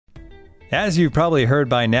As you've probably heard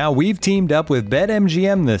by now, we've teamed up with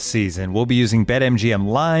BetMGM this season. We'll be using BetMGM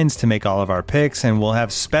lines to make all of our picks, and we'll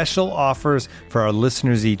have special offers for our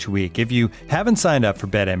listeners each week. If you haven't signed up for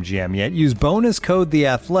BetMGM yet, use bonus code The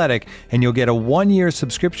Athletic, and you'll get a 1-year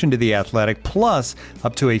subscription to The Athletic, plus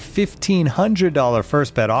up to a $1,500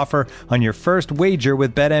 first bet offer on your first wager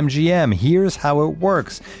with BetMGM. Here's how it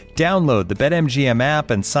works. Download the BetMGM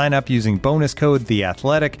app and sign up using bonus code The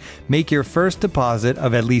Athletic. Make your first deposit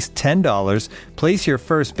of at least $10. Place your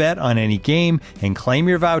first bet on any game and claim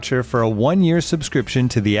your voucher for a 1-year subscription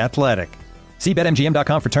to The Athletic. See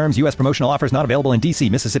BetMGM.com for terms. U.S. promotional offers not available in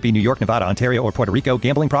D.C., Mississippi, New York, Nevada, Ontario, or Puerto Rico.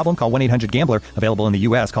 Gambling problem? Call 1-800-GAMBLER. Available in the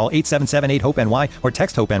U.S. Call 877-8-HOPE-NY or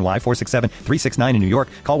text HOPE-NY 467-369 in New York.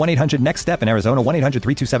 Call 1-800-NEXT-STEP in Arizona.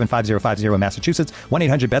 1-800-327-5050 in Massachusetts.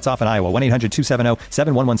 1-800-BETS-OFF in Iowa.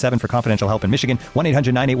 1-800-270-7117 for confidential help in Michigan.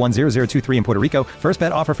 1-800-981-0023 in Puerto Rico. First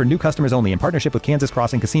bet offer for new customers only in partnership with Kansas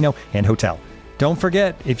Crossing Casino and Hotel. Don't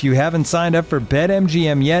forget, if you haven't signed up for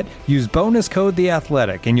BetMGM yet, use bonus code The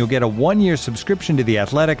Athletic, and you'll get a 1-year subscription to The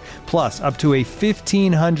Athletic, plus up to a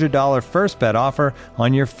 $1,500 first bet offer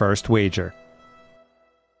on your first wager.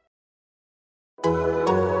 Donna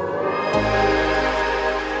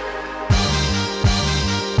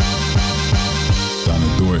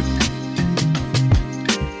Dort.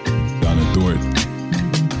 Donna Dort.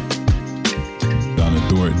 Donna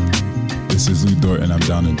Dort. This is Lou Dort, and I'm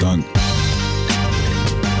down to dunk.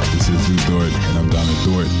 This is Lou Dort, and I'm down to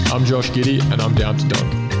Dort. I'm Josh Giddey, and I'm down to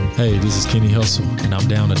dunk. Hey, this is Kenny Hustle, and I'm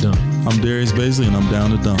down to dunk. I'm Darius Baisley, and I'm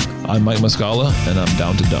down to dunk. I'm Mike Muscala, and I'm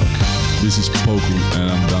down to dunk. This is Poku,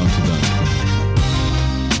 and I'm down to dunk.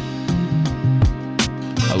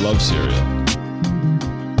 I love cereal.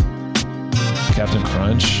 Captain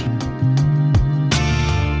Crunch,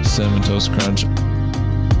 Cinnamon Toast Crunch,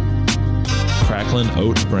 Cracklin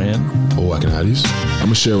Oat Bran. Oh, I can have these? I'm going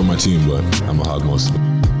to share with my team, but I'm going to hog most of it.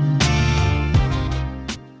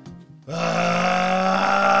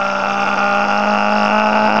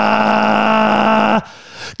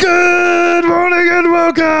 Good morning and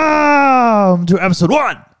welcome to episode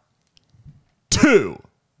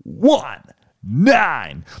 121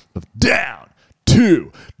 of Down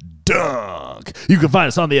to Dunk. You can find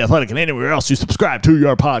us on The Athletic and anywhere else you subscribe to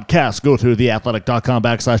your podcast. Go to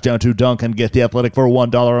theathletic.com/down2dunk and get The Athletic for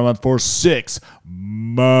 $1 a month for 6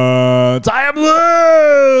 months. I am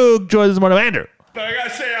Luke. Joined this morning by Andrew. But I gotta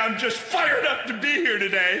say, I'm just fired up to be here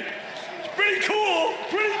today. It's pretty cool.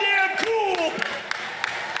 Pretty damn cool.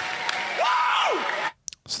 Woo!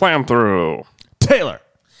 Slam through. Taylor.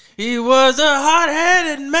 He was a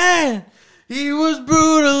hot-headed man. He was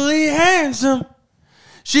brutally handsome.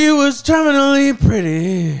 She was terminally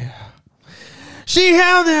pretty. She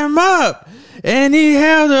held him up, and he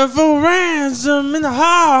held her for ransom in the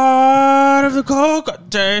heart of the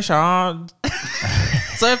quotation.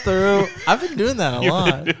 Slip through. I've been doing that a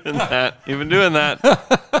lot. You've been doing that.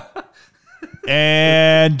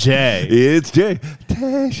 And Jay. It's Jay.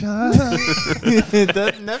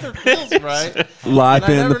 That never feels right. Life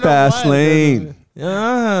in the fast lane.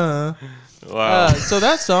 Wow. So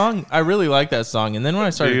that song, I really like that song. And then when I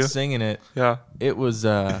started you? singing it, Yeah. it was,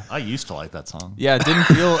 I used to like that song. yeah, it didn't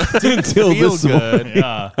feel, Until this good.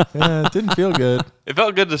 Yeah. Yeah, it didn't feel good. It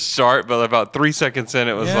felt good to start, but about 3 seconds in,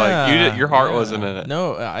 it was like your heart wasn't in it.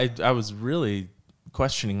 No, I was really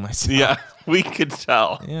questioning myself. Yeah, we could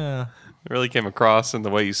tell. Yeah. It really came across in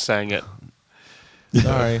the way you sang it.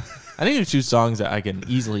 Sorry. I need to choose songs that I can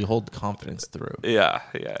easily hold confidence through. Yeah,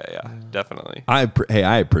 definitely. I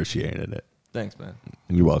appreciated it. Thanks, man.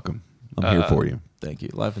 You're welcome. I'm here for you. Thank you.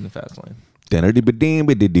 Life in the fast lane. So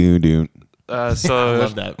I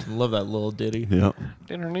love that. Love that little ditty. Yep.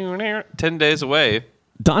 10 days away.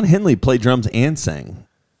 Don Henley played drums and sang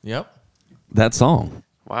Yep. that song.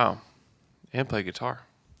 Wow. And play guitar.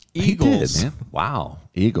 Eagles. He did, man. Wow.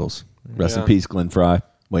 Eagles. Rest in Yeah. peace, Glenn Fry.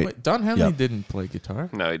 Wait, Don Henley Yep. didn't play guitar?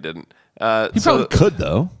 No, he didn't. He probably could,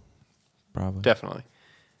 though. Probably. Definitely.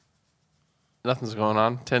 Nothing's going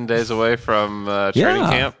on. 10 days away from training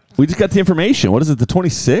camp. We just got the information. What is it, the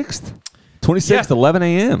 26th? 26th, Yeah. 11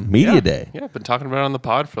 a.m., Media Day. Yeah, I've been talking about it on the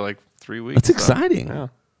pod for like 3 weeks. That's exciting. Yeah.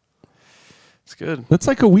 It's good. That's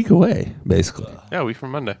like a week away, basically. Yeah, a week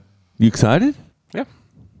from Monday. You excited? Yeah.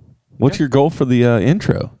 What's your goal for the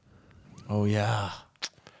intro? Oh, yeah.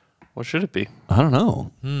 What should it be? I don't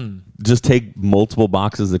know. Just take multiple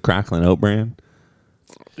boxes of Cracklin Oat Bran.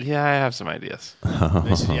 Yeah, I have some ideas.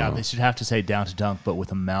 They should have to say down to dunk, but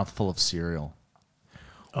with a mouthful of cereal.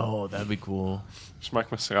 Oh, that'd be cool. It's Mike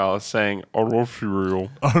Muscala saying, I love cereal.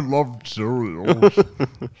 I love cereal.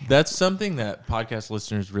 That's something that podcast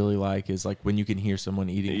listeners really like is like when you can hear someone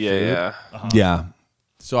eating food. Yeah. Yeah.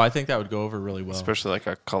 So I think that would go over really well. Especially like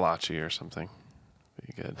a kolache or something.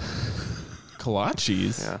 Be good.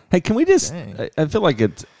 Kolaches. Yeah. Hey, can we just? Dang. I feel like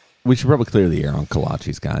we should probably clear the air on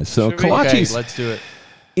kolaches, guys. So Should we? kolaches Okay, let's do it.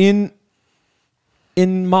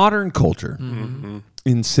 in modern culture, Mm-hmm.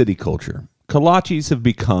 in city culture, kolaches have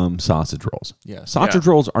become sausage rolls. Yes. Sausage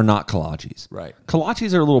rolls are not kolaches. Right.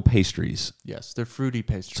 Kolaches are little pastries. Yes, they're fruity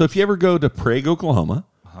pastries. So if you ever go to Prague, Oklahoma,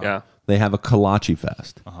 Yeah. they have a kolache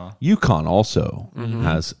fest. Yukon also Mm-hmm.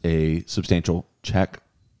 has a substantial Czech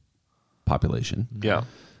population. Yeah.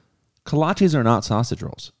 Kolaches are not sausage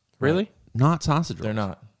rolls. Really? Not sausage rolls. They're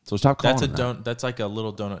not. So stop calling That's a them that. don't. That's like a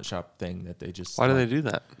little donut shop thing that they just. Why do they do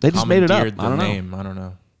that? They just made it up. commandeered I don't the know. name. I don't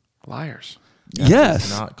know. Liars. Yes.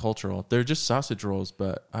 It's not cultural. They're just sausage rolls,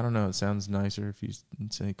 but I don't know. It sounds nicer if you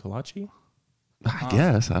say kolache. I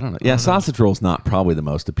guess. I don't know. Yeah, sausage roll's not probably the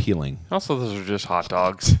most appealing. Also, those are just hot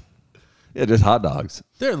dogs. Yeah, just hot dogs.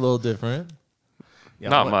 They're a little different.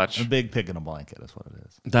 Not much. A big pig in a blanket is what it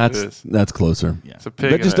is. That's closer. Yeah. It's a pig.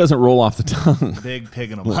 That just doesn't roll off the tongue. Big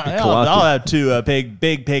pig in a Like blanket. a kolache. I'll have two big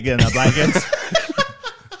pig in a blankets.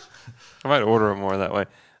 I might order them more that way.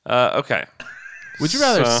 Okay. Would you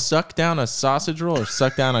rather So- suck down a sausage roll or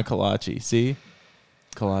suck down a kolache? See,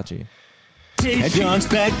 kolache. At John's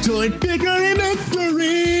back toy figure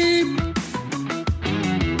inventory.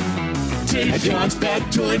 At John's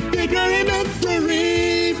back toy figure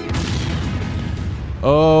inventory.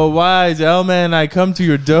 Oh, wise L-man, I come to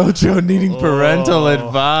your dojo needing parental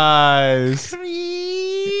advice.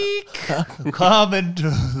 Come into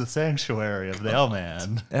the sanctuary of the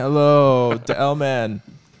L-Man. Hello, to L-man.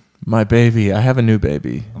 My baby. I have a new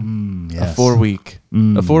baby. Yes. A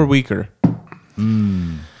 4-weeker.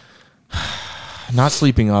 Not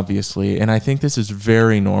sleeping, obviously, and I think this is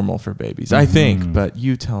very normal for babies. I think, but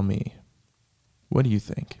you tell me. What do you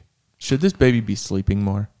think? Should this baby be sleeping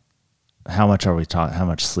more? How much are we talking? How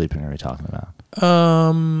much sleeping are we talking about?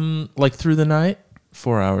 Like through the night,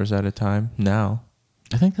 4 hours at a time. Now,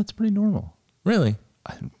 I think that's pretty normal. really,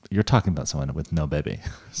 You're talking about someone with no baby,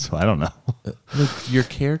 so I don't know. look, your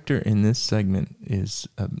character in this segment is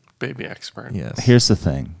Baby expert. yes. Here's the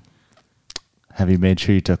thing. Have you made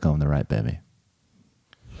sure you took home the right baby?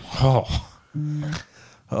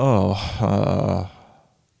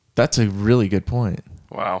 That's a really good point.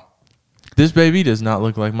 Wow. This baby does not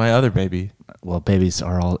look like my other baby. Well,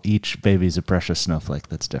 each baby's a precious snowflake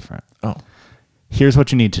that's different. Oh, Here's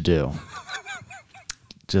what you need to do.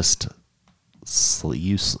 Just sleep.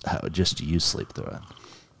 You sleep through it.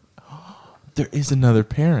 there is another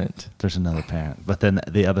parent. There's another parent, but then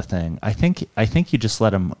the other thing, I think you just let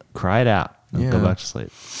them cry it out and go Yeah. back to sleep.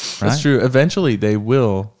 That's Right? true. Eventually, they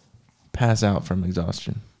will pass out from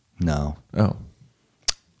exhaustion. No, Oh,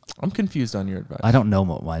 I'm confused on your advice. I don't know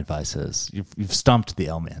what my advice is. You've stumped the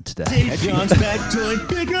L-Man today. At John's back toy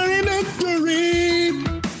figure inventory.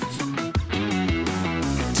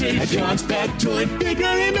 At John's back toy figure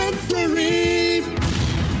inventory.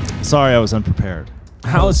 Sorry, I was unprepared.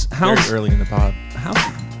 How's Very early in the pod.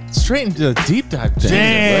 Straight into the deep dive.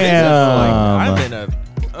 Damn. I'm in a.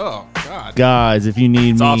 Oh God. Guys, if you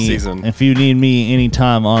need me, off-season. if you need me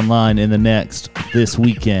anytime online this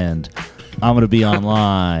weekend, I'm gonna be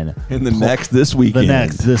online. in this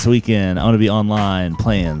weekend? This weekend, I'm gonna be online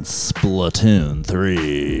playing Splatoon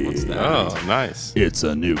 3. Oh, nice. It's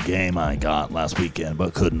a new game I got last weekend,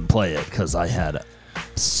 but couldn't play it because I had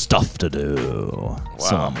stuff to do.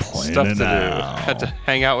 So I'm playing Stuff it to do. now. Had to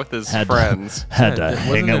hang out with his Had friends. had to Wasn't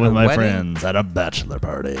hang it out with a my wedding? friends at a bachelor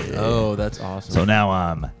party. Oh, that's awesome. So now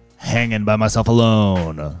I'm hanging by myself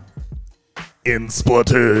alone in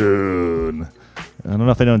Splatoon. I don't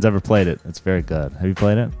know if anyone's ever played it. It's very good. Have you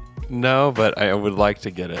played it? No, but I would like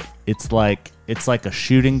to get it. It's like a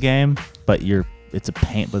shooting game, but it's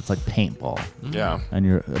like paintball. Yeah. And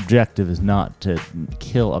your objective is not to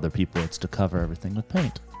kill other people, it's to cover everything with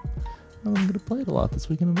paint. I'm going to play it a lot this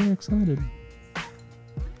weekend. I'm very excited.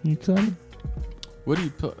 You excited? what do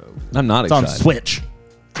you put? I'm not It's on excited. Switch.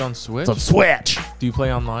 It's on Switch. It's on Switch. Do you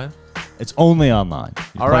play online? It's only online.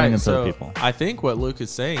 You're All playing right. against So other people. I think what Luke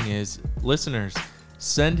is saying is, listeners,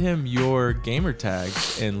 send him your gamer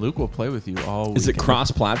tags, and Luke will play with you all. Is it weekend.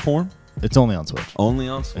 cross-platform? It's only on Switch. Only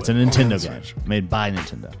on Switch. It's a Nintendo game made by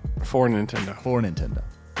Nintendo For Nintendo. for Nintendo.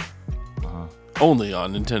 Only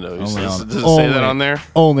on Nintendo. Only Does on- it say only- that on there?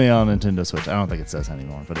 Only on Nintendo Switch. I don't think it says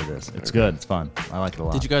anymore, but it is. It's good. It's fun. I like it a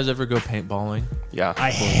lot. Did you guys ever go paintballing? Yeah. I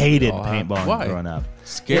hated all have- paintballing Why? growing up.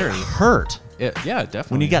 Scary. It hurt. Yeah, definitely.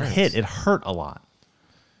 When you got hurts. hit, it hurt a lot.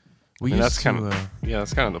 We I mean, used that's to. kind of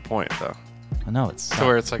that's kind of the point, though. I know it's To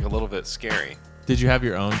where it's like a little bit scary. Did you have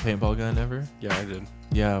your own paintball gun ever? Yeah, I did.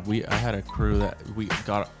 Yeah, I had a crew that we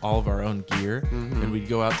got all of our own gear, Mm-hmm. and we'd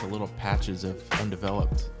go out to little patches of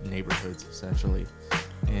undeveloped neighborhoods, essentially,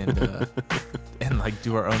 and and like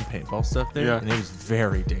do our own paintball stuff there. Yeah. And it was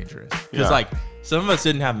very dangerous because Yeah. like some of us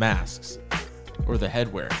didn't have masks or the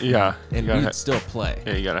headwear. Yeah. and You gotta we'd still play.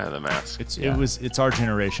 Yeah, you gotta have the mask. It's our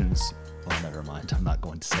generation's. Well, never mind. I'm not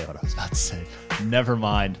going to say what I was about to say. Never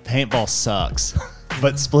mind. Paintball sucks,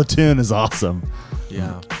 but Splatoon is awesome.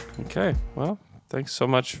 Yeah. Okay. Well, thanks so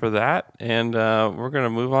much for that. And we're going to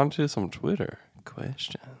move on to some Twitter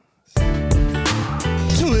questions.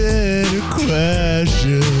 Twitter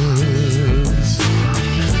questions.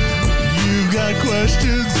 You got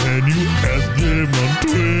questions and you ask them on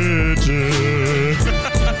Twitter.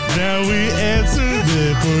 Now we answer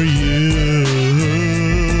them for you.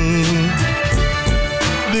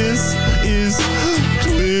 This is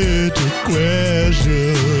Twitter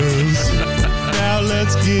questions. Now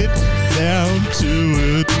let's get down to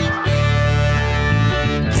it.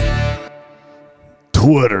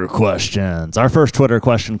 Twitter questions. Our first Twitter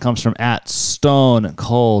question comes from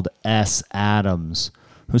 @StoneColdSAdams,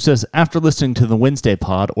 who says, after listening to the Wednesday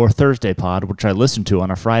pod or Thursday pod, which I listened to on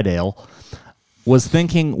a Friday, was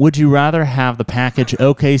thinking, would you rather have the package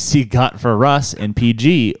OKC got for Russ and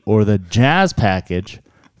PG or the Jazz package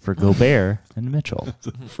for Gobert and Mitchell?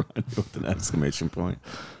 With an exclamation point.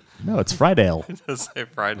 No, it's Friday. It does say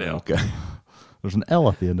Friday. Okay. There's an L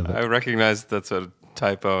at the end of it. I recognize that's a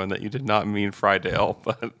typo and that you did not mean Friedale,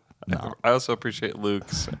 but No. I also appreciate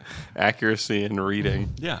Luke's accuracy in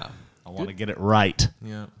reading. Yeah. I want to get it right.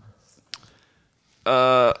 Yeah.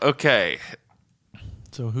 Okay.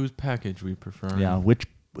 So whose package we prefer? Yeah,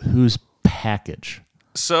 whose package?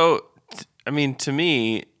 So, to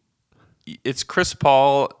me, it's Chris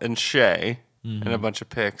Paul and Shea and a bunch of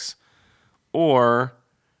picks, or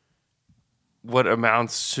what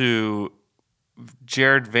amounts to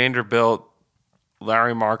Jared Vanderbilt,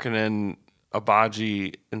 Larry Markkinen,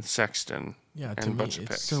 Abaji, and Sexton. Yeah, and to a me, bunch of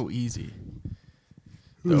it's picks. so easy.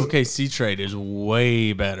 The OKC trade is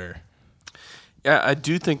way better. Yeah, I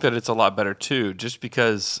do think that it's a lot better too, just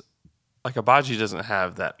because like Abaji doesn't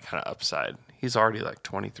have that kind of upside. He's already like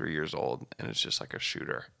 23 years old, and it's just like a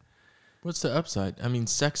shooter. What's the upside? I mean,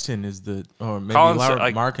 Sexton is or maybe Colin,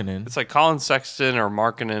 Larry Markkinen. It's like Colin Sexton or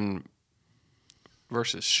Markkinen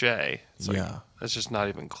versus Shea. It's like, Yeah. that's just not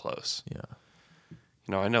even close. Yeah.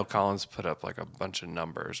 I know Colin's put up like a bunch of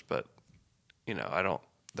numbers, but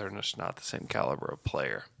they're just not the same caliber of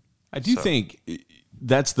player. I do think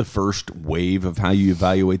that's the first wave of how you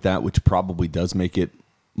evaluate that, which probably does make it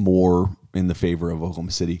more in the favor of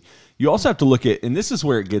Oklahoma City. You also have to look at, and this is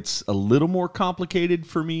where it gets a little more complicated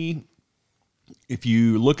for me, if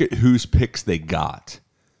you look at whose picks they got,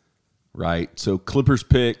 right? So Clippers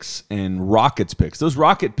picks and Rockets picks. Those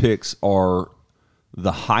Rocket picks are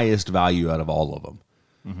the highest value out of all of them.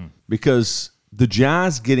 Because the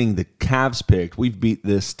Jazz getting the Cavs picked, we've beat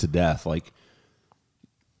this to death. Like,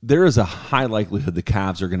 there is a high likelihood the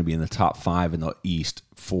Cavs are going to be in the top 5 in the East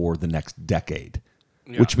for the next decade,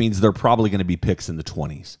 which means they're probably going to be picks in the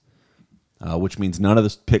 20s, which means none of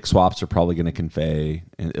the pick swaps are probably going to convey,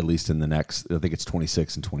 at least in the next, I think it's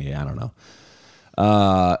 26 and 28, I don't know.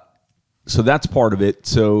 So that's part of it.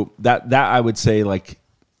 So that I would say, like,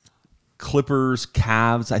 Clippers,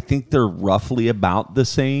 Cavs, I think they're roughly about the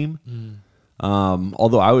same.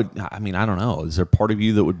 Although I don't know. Is there part of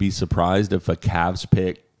you that would be surprised if a Cavs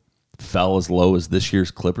pick fell as low as this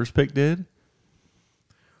year's Clippers pick did?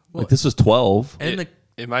 Well, like, this was 12. And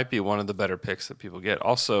It might be one of the better picks that people get.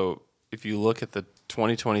 Also, if you look at the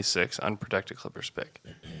 2026 unprotected Clippers pick,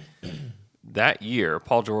 that year,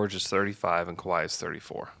 Paul George is 35 and Kawhi is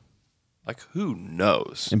 34. Like, who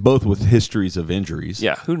knows? And both with histories of injuries.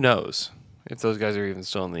 Yeah, who knows if those guys are even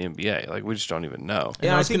still in the NBA? Like, we just don't even know.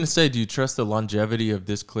 I was going to say, do you trust the longevity of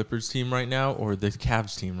this Clippers team right now or the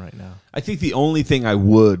Cavs team right now? I think the only thing I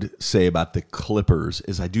would say about the Clippers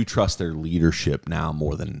is I do trust their leadership now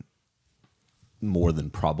more than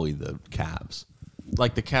probably the Cavs.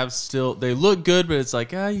 Like, the Cavs still, they look good, but it's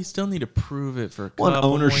like, you still need to prove it for a couple One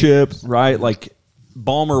ownership, more years. right? Like,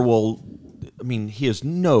 Ballmer will, he has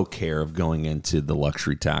no care of going into the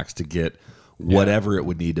luxury tax to get whatever it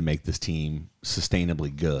would need to make this team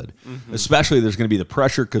sustainably good. Especially there's going to be the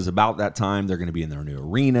pressure because about that time they're going to be in their new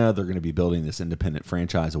arena. They're going to be building this independent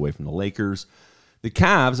franchise away from the Lakers. The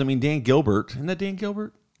Cavs, Dan Gilbert, isn't that Dan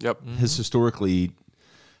Gilbert? Yep. Has historically,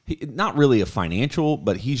 not really a financial,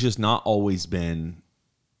 but he's just not always been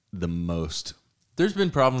the most There's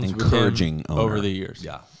been problems encouraging with him owner. over the years.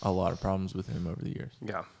 Yeah. A lot of problems with him over the years.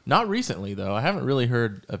 Yeah. Not recently, though. I haven't really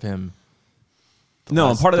heard of him. No, and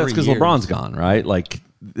last part of that's 3 because years. LeBron's gone, right? Like,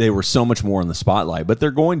 they were so much more in the spotlight, but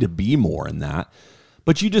they're going to be more in that.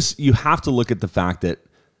 But you have to look at the fact that,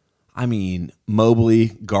 I mean,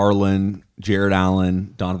 Mobley, Garland, Jared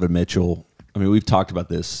Allen, Donovan Mitchell. I mean, we've talked about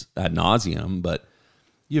this ad nauseum, but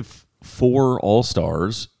you have 4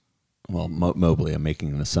 All-Stars. Well, Mobley, I'm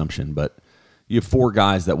making an assumption, but you have 4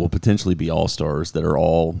 guys that will potentially be All-Stars that are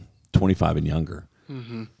all 25 and younger.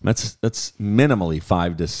 Mm-hmm. That's minimally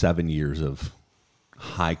 5 to 7 years of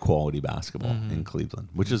high-quality basketball in Cleveland,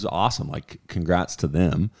 which is awesome. Like, congrats to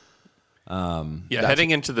them.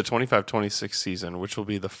 Heading into the 25-26 season, which will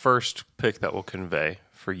be the first pick that will convey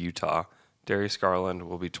for Utah, Darius Garland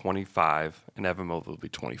will be 25 and Evan Mobley will be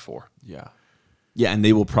 24. Yeah, and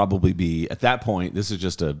they will probably be, at that point, this is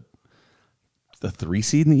just the 3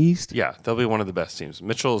 seed in the East? Yeah, they'll be one of the best teams.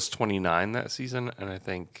 Mitchell is 29 that season, and I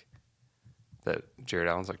think that Jared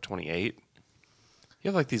Allen's like 28. You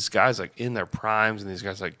have like these guys like in their primes and these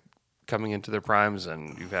guys like coming into their primes,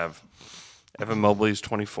 and you have Evan Mobley's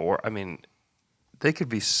 24. I mean, they could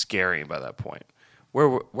be scary by that point.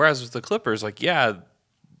 Whereas with the Clippers, like, yeah,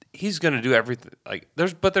 he's going to do everything. Like,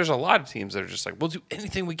 there's a lot of teams that are just like, we'll do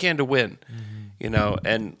anything we can to win, you know.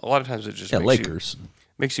 And a lot of times it just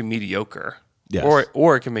makes you mediocre,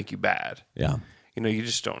 or it can make you bad. Yeah, you know, you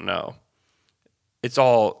just don't know. It's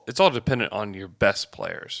all dependent on your best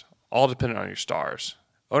players. All dependent on your stars.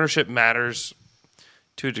 Ownership matters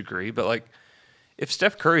to a degree, but like if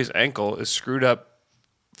Steph Curry's ankle is screwed up,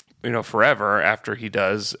 you know, forever after he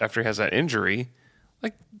has that injury,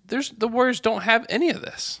 like the Warriors don't have any of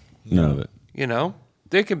this. None of it. You know,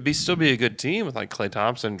 they can still be a good team with like Klay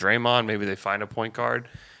Thompson, Draymond. Maybe they find a point guard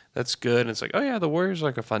that's good, and it's like, oh yeah, the Warriors are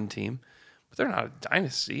like a fun team, but they're not a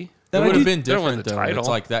dynasty. That would have been They don't win different, the though. title. It's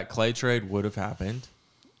like that Clay trade would have happened.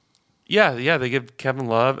 Yeah, they give Kevin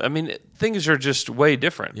Love. I mean, things are just way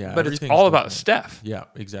different. Yeah, but it's everything's all about different. Steph. Yeah,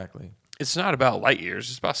 exactly. It's not about light years.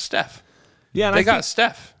 It's about Steph. Yeah, and they got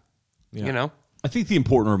Steph. Yeah. You know? I think the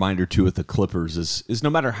important reminder, too, with the Clippers is no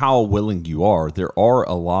matter how willing you are, there are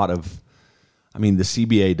a lot of, I mean, the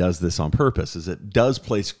CBA does this on purpose, is it does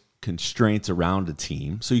place constraints around a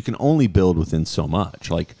team, so you can only build within so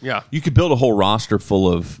much. Like, you could build a whole roster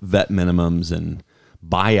full of vet minimums and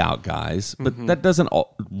buyout guys, but that doesn't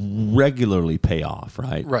regularly pay off,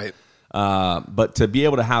 right? Right. But to be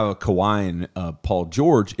able to have a Kawhi and Paul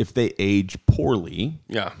George, if they age poorly,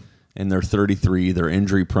 and they're 33, they're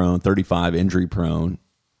injury prone, 35, injury prone,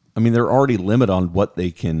 I mean, they're already limited on what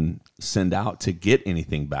they can send out to get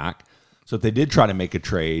anything back. So if they did try to make a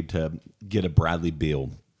trade to get a Bradley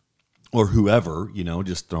Beal or whoever, you know,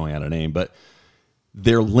 just throwing out a name, but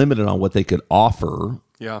they're limited on what they could offer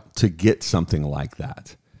to get something like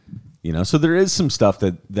that. You know, so there is some stuff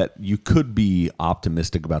that you could be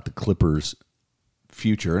optimistic about the Clippers'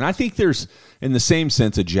 future. And I think there's, in the same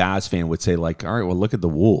sense, a Jazz fan would say, like, all right, well, look at the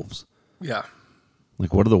Wolves. Yeah.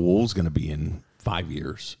 Like, what are the Wolves going to be in 5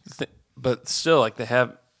 years? But still, like, they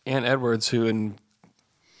have Ant Edwards, who in,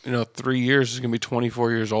 3 years is going to be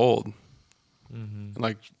 24 years old. Mm-hmm.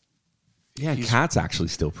 Like, yeah, Cat's actually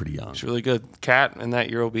still pretty young. He's really good. Cat in that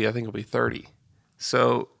year will be 30.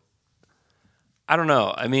 So, I don't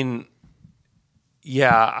know. I mean,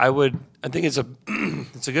 yeah, I think it's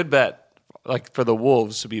a good bet, like, for the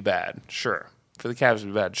Wolves to be bad, sure. For the Cavs to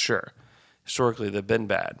be bad, sure. Historically, they've been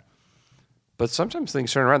bad. But sometimes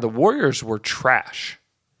things turn around. The Warriors were trash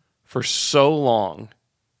for so long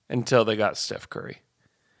until they got Steph Curry.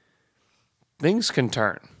 Things can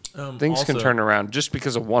turn. Things can turn around just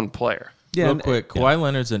because of one player. Yeah, real quick, Kawhi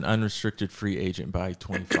Leonard's an unrestricted free agent by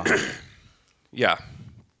 25. Yeah.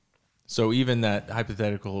 So even that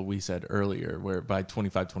hypothetical we said earlier, where by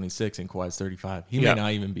 25, 26 and Kawhi's 35, he may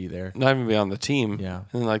not even be there. Not even be on the team. Yeah.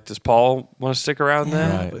 And like, does Paul want to stick around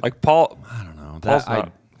then? Right. Like Paul, I don't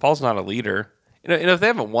know. Paul's not a leader. If they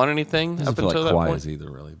haven't won anything up until that Kawhi point, is either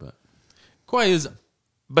really, but Kawhi is.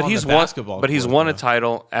 But he's won a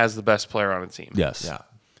title as the best player on a team. Yes. Yeah.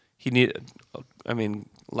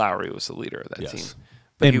 Lowry was the leader of that team.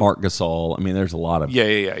 And Marc Gasol. I mean, there's a lot of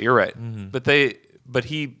Yeah. You're right. Mm-hmm. But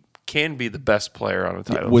he can be the best player on a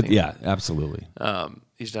title team. Yeah, absolutely.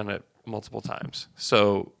 He's done it multiple times.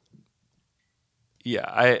 So,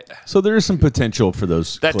 yeah, So there is some potential for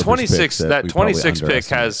those. That Clippers 26 picks that 26 pick underestimate.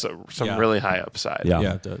 has some really high upside.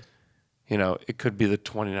 Yeah, it does. It could be the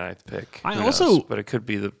 29th pick. But it could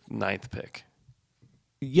be the 9th pick.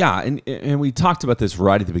 Yeah, and we talked about this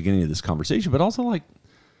right at the beginning of this conversation, but also like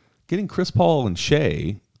getting Chris Paul and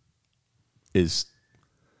Shea is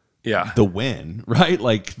the win, right?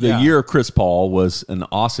 Like the year of Chris Paul was an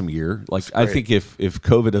awesome year. Like I think if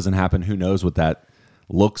COVID doesn't happen, who knows what that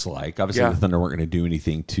looks like. Obviously the Thunder weren't going to do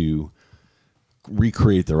anything to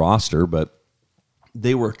recreate the roster, but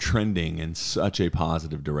they were trending in such a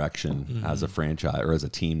positive direction as a franchise or as a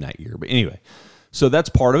team that year. But anyway, so that's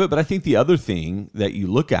part of it. But I think the other thing that you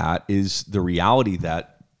look at is the reality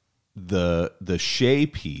that the Shea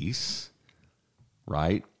piece,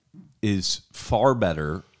 right, is far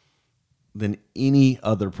better than any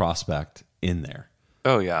other prospect in there.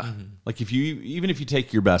 Oh yeah. Like if you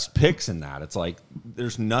take your best picks in that, it's like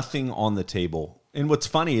there's nothing on the table. And what's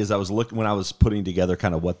funny is I was looking when I was putting together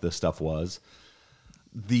kind of what this stuff was.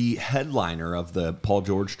 The headliner of the Paul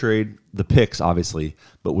George trade, the picks obviously,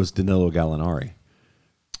 but was Danilo Gallinari.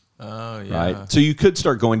 Oh yeah. Right. So you could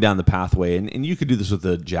start going down the pathway, and you could do this with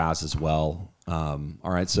the Jazz as well. All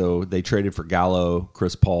right. So they traded for Gallo,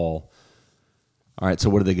 Chris Paul. All right. So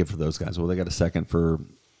what did they get for those guys? Well, they got a second for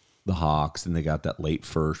the Hawks, and they got that late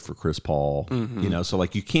first for Chris Paul. You know, so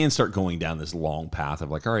like you can start going down this long path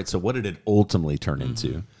of like, all right, so what did it ultimately turn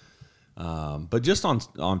into? But just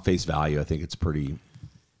on face value, I think it's pretty,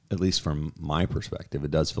 at least from my perspective,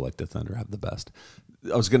 it does feel like the Thunder have the best.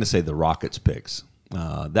 I was going to say the Rockets picks.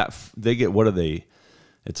 That they get, what are they?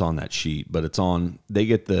 It's on that sheet, but they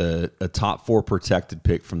get a top 4 protected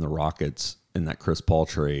pick from the Rockets in that Chris Paul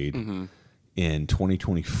trade in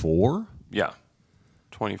 2024. Yeah.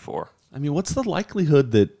 24. I mean, what's the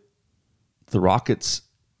likelihood that the Rockets,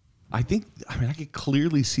 I could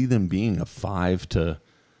clearly see them being a 5 to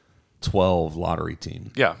 12 lottery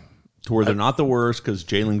team. Yeah. To where they're not the worst because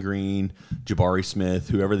Jalen Green, Jabari Smith,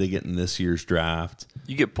 whoever they get in this year's draft.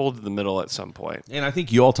 You get pulled to the middle at some point. And I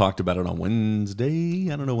think you all talked about it on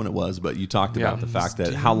Wednesday. I don't know when it was, but you talked about the fact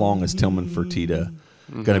that how long is Tillman Fertitta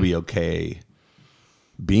going to be okay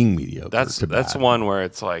being mediocre? That's one where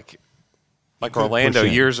it's like Orlando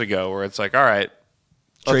years ago, where it's like, all right,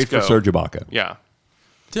 trade for Serge Ibaka. Yeah.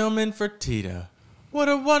 Tillman Fertitta. What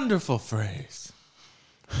a wonderful phrase.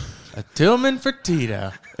 A Tillman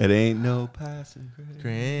Fertitta. It ain't no passing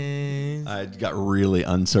grade. I got really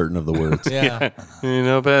uncertain of the words. Yeah. You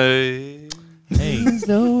know, babe. Hey.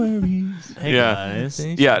 No worries. Hey, Yeah. guys.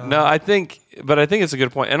 Yeah, no, I think it's a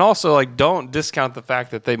good point. And also, like, don't discount the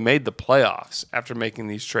fact that they made the playoffs after making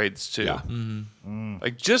these trades, too. Yeah.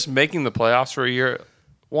 Like, just making the playoffs for a year,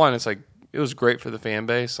 one, it's like, it was great for the fan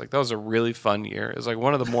base. Like, that was a really fun year. It was like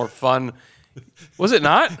one of the more fun. Was it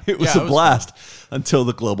not? It was a blast until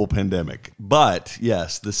the global pandemic. But,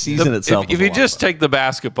 yes, the season itself. If you just take the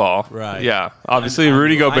basketball, right? Yeah. Obviously,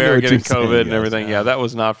 Rudy Gobert getting COVID and everything. Yeah, that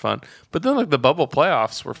was not fun. But then, like, the bubble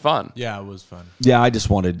playoffs were fun. Yeah, it was fun. Yeah, I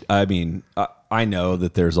know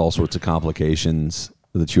that there's all sorts of complications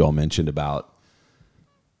that you all mentioned about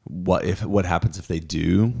what happens if they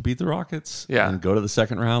do beat the Rockets and go to the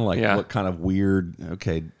second round. Like, what kind of weird,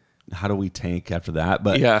 how do we tank after that?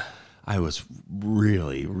 But yeah. I was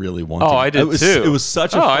really, really wanting. Oh, I did too. It was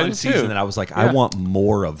such a fun season that I was like, I want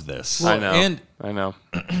more of this. Well, I know.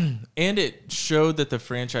 And it showed that the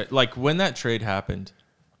franchise, like when that trade happened,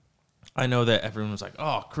 I know that everyone was like,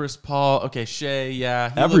 "Oh, Chris Paul, okay, Shea,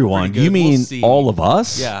 yeah." Everyone, you mean all of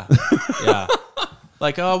us? Yeah, yeah.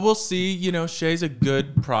 Like, oh, we'll see. You know, Shea's a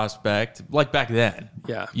good prospect, like back then.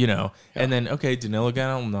 Yeah. You know, and then Danilo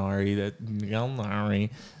Gallinari.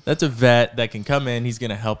 That's a vet that can come in. He's going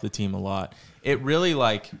to help the team a lot. It really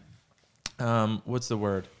what's the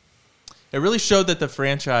word? It really showed that the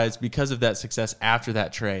franchise, because of that success after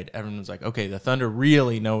that trade, everyone was like, okay, the Thunder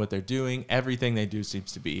really know what they're doing. Everything they do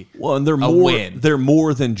seems to be and they're a win. They're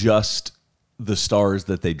more than just the stars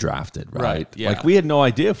that they drafted, right? Yeah. Like we had no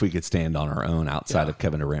idea if we could stand on our own outside of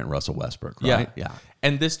Kevin Durant and Russell Westbrook, right? Yeah.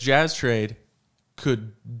 And this Jazz trade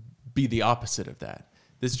could be the opposite of that.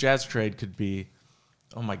 This Jazz trade could be,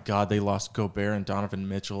 oh my God, they lost Gobert and Donovan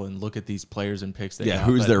Mitchell, and look at these players and picks they got.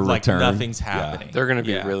 Who's their return? Nothing's happening. They're going to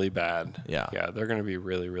be really bad. Yeah. Yeah, they're going to be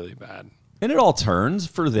really, really bad. And it all turns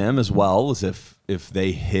for them as well as if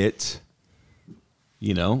they hit,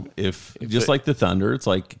 if just like the Thunder, it's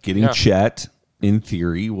like getting Chet, in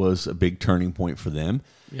theory, was a big turning point for them.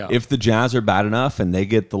 Yeah. If the Jazz are bad enough and they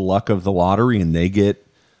get the luck of the lottery and they get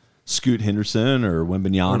Scoot Henderson or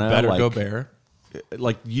Wembanyama, or better Gobert.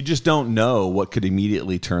 Like, you just don't know what could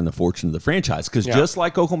immediately turn the fortune of the franchise. Because just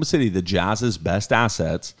like Oklahoma City, the Jazz's best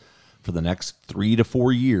assets for the next 3 to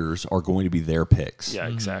 4 years are going to be their picks. Yeah,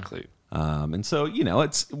 exactly. And so,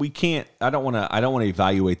 we can't. I don't want to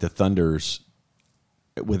evaluate the Thunders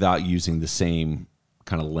without using the same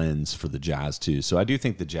kind of lens for the Jazz too. So I do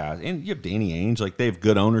think the Jazz, and you have Danny Ainge, like they have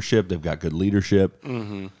good ownership, they've got good leadership.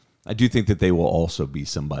 Mm-hmm. I do think that they will also be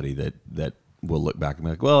somebody that will look back and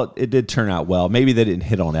be like, well, it did turn out well. Maybe they didn't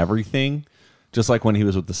hit on everything, just like when he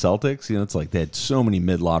was with the Celtics. It's like they had so many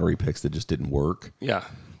mid-lottery picks that just didn't work. Yeah,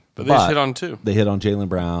 but they hit on two. They hit on Jaylen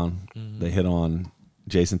Brown. Mm-hmm. They hit on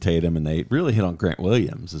Jason Tatum, and they really hit on Grant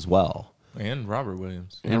Williams as well. And Robert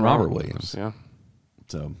Williams. And Robert Williams. Yeah.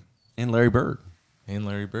 So, and Larry Bird. And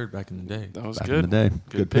Larry Bird back in the day. That was Back good. in the day.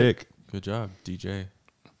 Good pick. Good job, DJ.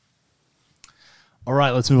 All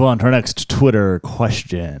right, let's move on to our next Twitter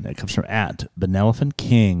question. It comes from @Benelephant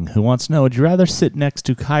King, who wants to know, would you rather sit next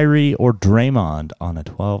to Kyrie or Draymond on a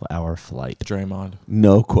 12-hour flight? Draymond.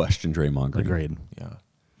 No question, Draymond Green. Agreed. Yeah.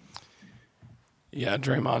 Yeah,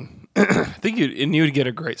 Draymond. I think you would get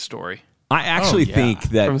a great story I actually think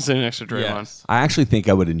that from sitting next to Draymond. Yes. I actually think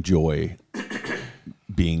I would enjoy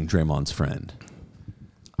being Draymond's friend.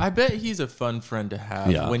 I bet he's a fun friend to have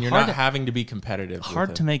Yeah. when you're Hard not to- having to be competitive. Hard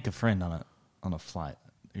with to him. make a friend on a flight.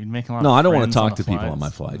 You'd make a lot. No, of I don't want friends to talk on to the people on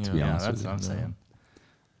flights. my flight, to be Yeah, honest Yeah, with that's you. what I'm saying.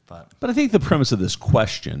 But I think the premise of this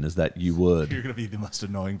question is that you would. You're gonna be the most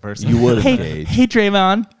annoying person. You would Hey, engage. hey,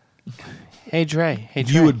 Draymond. Hey Dre. Hey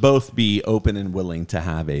Dre. You would both be open and willing to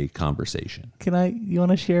have a conversation. You want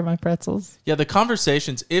to share my pretzels? Yeah, the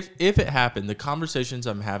conversations, if it happened, the conversations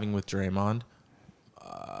I'm having with Draymond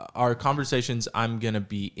are conversations I'm going to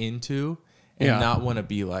be into and Yeah. not want to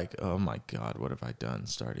be like, oh my God, what have I done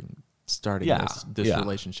starting Yeah, this yeah.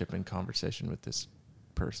 relationship and conversation with this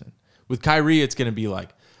person. With Kyrie, it's going to be like,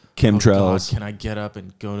 Chemtrails. God, can I get up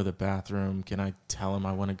and go to the bathroom? Can I tell him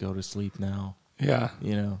I want to go to sleep now? Yeah.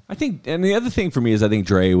 You know? I think, and the other thing for me is I think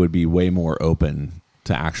Dre would be way more open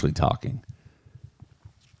to actually talking.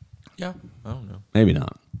 Yeah, I don't know. Maybe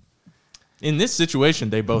not. In this situation,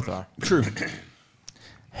 they both are. True.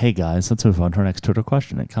 Hey guys, let's move on to our next Twitter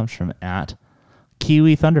question. It comes from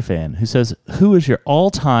 @Kiwi Thunderfan, who says, "Who is your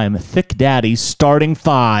all-time Thick Daddy starting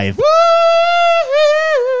five?"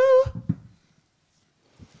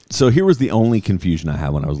 So here was the only confusion I had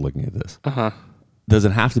when I was looking at this. Does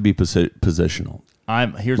it have to be positional?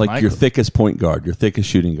 Here's Like my your thickest point guard, your thickest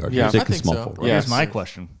shooting guard, Yeah. your I thickest think small so. forward? Yeah. Here's my Yes.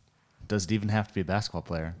 question: does it even have to be a basketball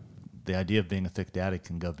player? The idea of being a thick daddy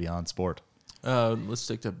can go beyond sport. Let's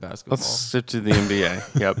stick to basketball. Let's stick to the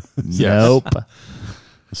NBA. Yep. Nope.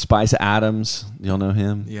 Spice Adams, y'all know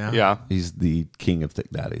him? Yeah. Yeah. He's the king of thick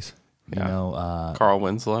daddies. You know, Carl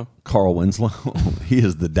Winslow. Carl Winslow, he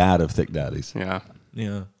is the dad of thick daddies. Yeah.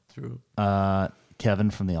 Yeah, true.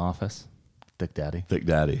 Kevin from The Office, thick daddy. Thick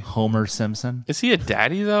daddy. Homer Simpson. Is he a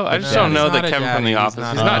daddy though? I just No, don't know he's that not a Kevin from daddy. The He's Office.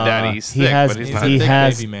 not He's a- not daddy. He's he thick, has but he's he's not. a he thick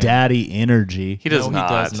has baby man. daddy energy. He does No, he not.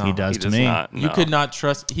 does not. He does to does me. not, You no. could not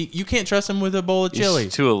trust. You can't trust him with a bowl of He's chili.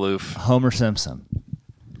 too aloof. Homer Simpson,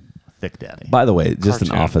 thick daddy. By the way, just an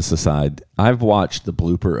Cartoon. office aside, I've watched the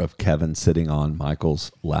blooper of Kevin sitting on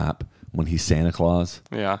Michael's lap when he's Santa Claus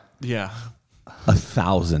Yeah. Yeah.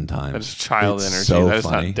 1,000 times. That's child It's energy. So that is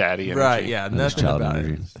funny. not daddy energy. Right. Yeah. That is Nothing child about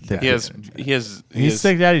energy. it. He has He's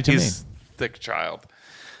thick daddy to he's me. thick child.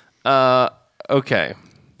 Okay.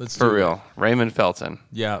 Let's For do it. real. Raymond Felton,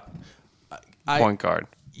 Yeah. point guard.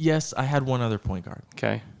 Yes, I had one other point guard.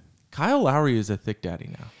 Okay. Kyle Lowry is a thick daddy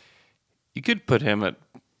now. You could put him at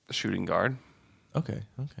shooting guard. Okay.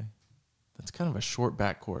 That's kind of a short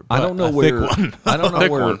backcourt. I but don't know a where thick one. I don't know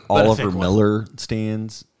Thick where one, but a Oliver thick one. Miller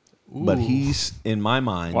stands, but Ooh. he's in my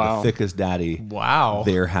mind Wow. the thickest daddy Wow.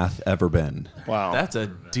 there hath ever been. Wow. That's a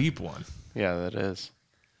deep one. yeah, that is.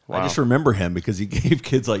 I Wow. just remember him because he gave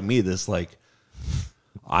kids like me this like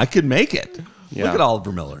I could make it. Yeah. Look at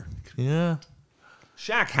Oliver Miller. Yeah.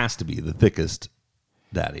 Shaq has to be the thickest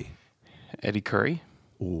daddy. Eddie Curry.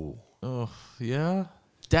 Ooh. Oh, yeah.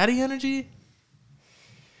 Daddy energy?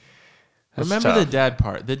 That's Remember tough. the dad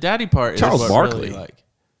part. The daddy part Charles is what Barkley. really like.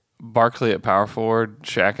 Barkley at power forward.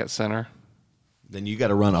 Shaq at center. Then you got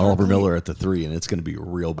to run Oliver Miller at the 3 and it's going to be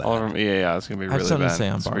real bad. Yeah, it's gonna be I really have something bad. to say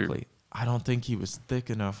on It's gonna be- Barkley. I don't think he was thick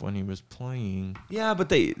enough when he was playing. Yeah, but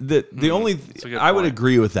the only That's a good I would point.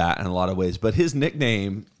 agree with that in a lot of ways, but his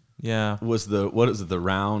nickname Yeah. was the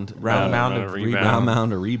round Mound of rebound. round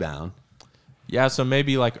mound of rebound. Yeah, so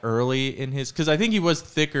maybe like early in his, because I think he was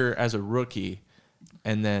thicker as a rookie,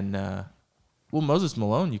 and then Moses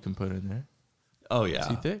Malone you can put in there. Oh yeah,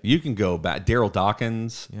 he thick? you can go back. Daryl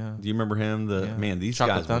Dawkins. Yeah. Do you remember him? Yeah. Man, these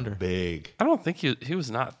Chocolate guys Thunder. were big. I don't think he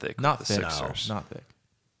was not thick. Not with the thick. Sixers. Not thick.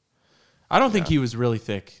 I don't think he was really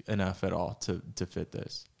thick enough at all to fit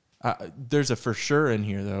this. There's a for sure in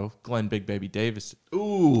here though. Glenn Big Baby Davis.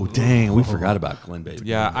 Ooh, dang, we forgot about Glenn Baby.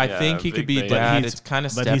 Yeah, I Yeah, think he could Big be Baby. dad. he's- It's kind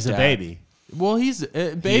of but he's a stepdad. baby. Well, he's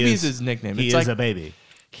baby's his nickname. He It's is like a baby.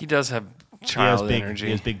 He does have He has child big. energy.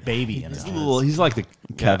 He has big baby in He's, it. he's like the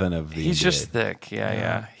Kevin of the. He's NBA. just thick.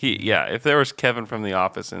 Yeah. If there was Kevin from The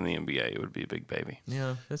Office in the NBA, it would be Big Baby.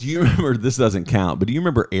 yeah. That's Do you remember? This doesn't count, but do you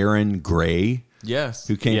remember Aaron Gray, yes.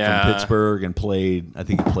 who came Yeah. from Pittsburgh and played? I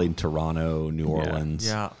think he played in Toronto, New Orleans.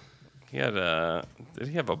 Yeah. He had did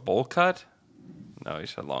he have a bowl cut? No, he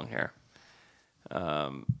just had long hair. Yeah,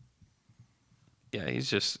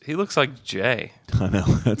 he looks like Jay. I know.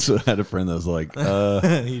 That's what I had a friend that was like,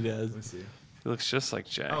 He does. He looks just like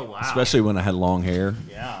Jay. Oh, wow. especially when I had long hair.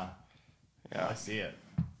 Yeah. Yeah. I see it.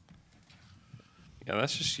 Yeah,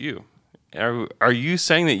 that's just you. Are you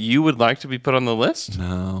saying that you would like to be put on the list?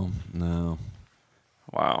 No.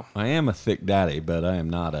 Wow. I am a thick daddy, but I am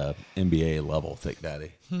not a NBA level thick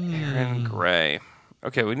daddy. Aaron Gray.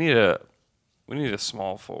 Okay, we need a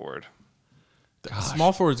small forward.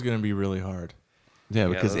 Small forward's going to be really hard. Yeah,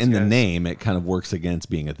 because those in the guys. name, it kind of works against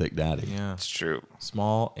being a thick daddy. Yeah. It's true.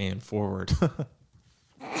 Small and forward.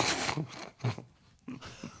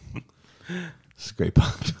 It's great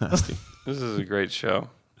podcasting. This is a great show.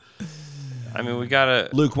 I mean, we gotta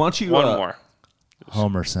Luke, why don't you one more.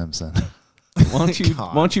 Homer Simpson. Why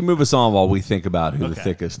don't you move us on while we think about who the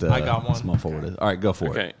thickest I got one. small forward is? All right, go for it.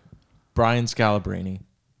 Okay, Brian Scalabrine.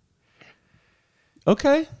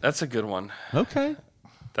 Okay. that's a good one. Okay.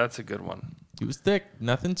 That's a good one. He was thick.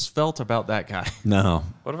 Nothing's felt about that guy. No.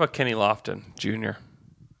 What about Kenny Lofton Jr.?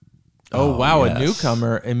 Oh, wow. yes. A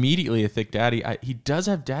newcomer, immediately a thick daddy. He does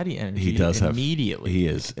have daddy energy. He does have immediately. He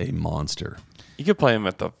is a monster. You could play him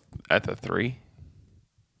at the 3.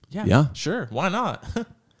 Yeah. Sure. Why not?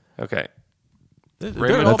 Okay, They're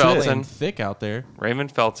Raymond all Felton. playing thick out there.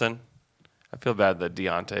 Raymond Felton. I feel bad that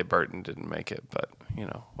Deontay Burton didn't make it, but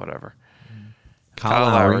whatever. Kyle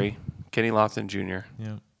Lowry, Kenny Lofton Jr.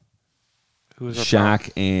 Yeah. Who was up top?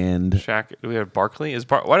 Shaq and Shaq. Do we have Barkley?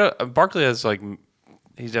 Barkley has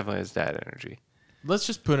he definitely has dad energy. Let's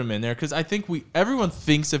just put him in there because I think everyone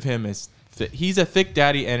thinks of him as he's a thick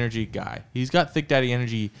daddy energy guy. He's got thick daddy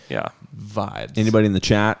energy Yeah. vibes. anybody in the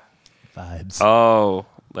chat? Vibes. Oh,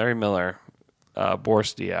 Larry Miller,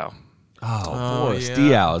 Boris Diaw. Oh, Boris yeah.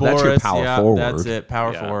 Diaw. That's your Boris, power yeah, forward. That's it.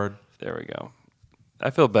 Power Yeah. forward. There we go.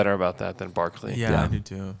 I feel better about that than Barkley. Yeah, Yeah. I do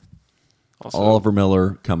too. Also, Oliver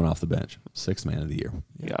Miller coming off the bench. 6th man of the year.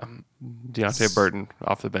 Yeah. Deontay Burton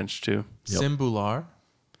off the bench too. Simbular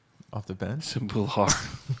off the bench. Simbular.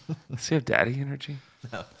 Does he have daddy energy?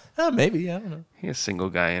 Maybe. I don't know. He has single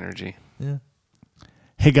guy energy. Yeah.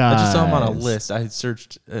 Hey, guys. I just saw him on a list. I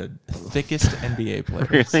searched thickest NBA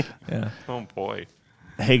players. Really? Yeah. Oh boy.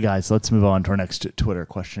 Hey guys, let's move on to our next Twitter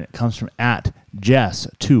question. It comes from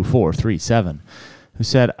 @Jess2437, who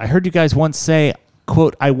said, "I heard you guys once say,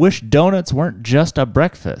 quote, I wish donuts weren't just a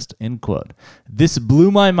breakfast, end quote. This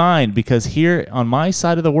blew my mind because here on my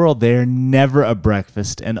side of the world, they're never a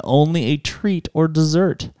breakfast and only a treat or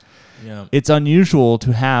dessert. Yeah. It's unusual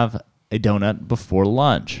to have a donut before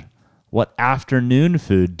lunch. What afternoon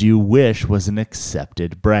food do you wish was an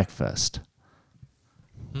accepted breakfast?"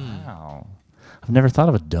 Wow. I've never thought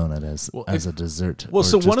of a donut as a dessert. Well, or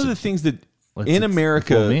so just one of a- the things that It's in a full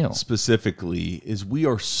America meal. specifically is we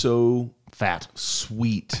are so fat,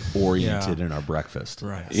 sweet oriented in our breakfast.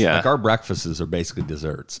 Right. Yeah. Like our breakfasts are basically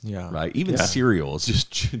desserts. Yeah. Right. Even Yeah. cereal is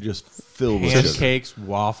just filled with sugar. Pancakes,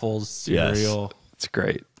 waffles, cereal, It's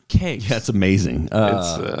great. cakes. Yeah, it's amazing.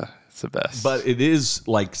 It's the best. But it is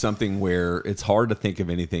like something where it's hard to think of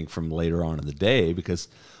anything from later on in the day because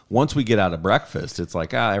once we get out of breakfast, it's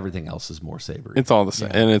like, everything else is more savory. it's all the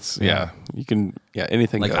same. And it's you can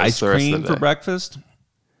anything like goes ice the rest of cream the for day. breakfast.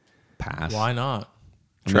 Pass. Why not?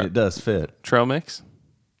 I mean, it does fit. Trail mix?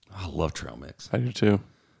 I love trail mix. I do too.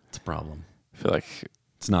 It's a problem. I feel like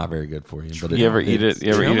It's not very good for you. But you ever eat it?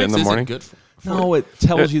 You ever eat it in the morning? Good for No, it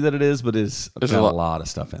tells you that it is, but it's There's got a a lot- lot of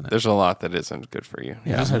stuff in it. There's a lot that isn't good for you.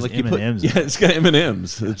 Yeah, just has like you put, M&Ms. yeah, it's got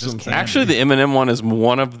M&Ms. It's just Actually, the M&M one is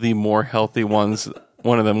one of the more healthy ones.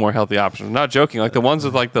 One of the more healthy options. I'm not joking. Like the ones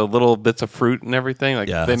with like the little bits of fruit and everything. Like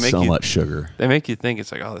yeah, they make so you, much sugar. They make you think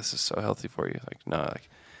it's like, oh, this is so healthy for you. Like no, like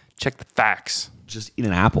check the facts. Just eat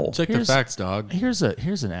an apple. Check the facts, dog. Here's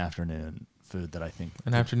an afternoon food that I think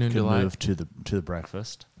An afternoon could delight. move to the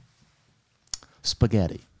breakfast.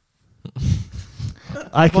 Spaghetti.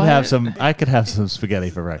 I could have some spaghetti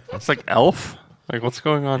for breakfast. It's like Elf. Like what's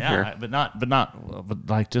going on here? Yeah, but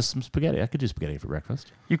like just some spaghetti. I could do spaghetti for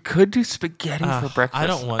breakfast. You could do spaghetti for breakfast. I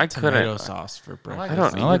don't want couldn't. tomato sauce for breakfast. I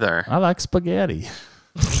don't either. I like spaghetti.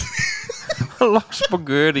 I like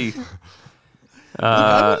spaghetti.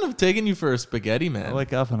 I wouldn't have taken you for a spaghetti man. I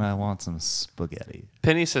wake up and I want some spaghetti.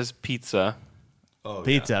 Penny says pizza.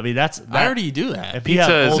 Pizza. I mean, I already do that. If you have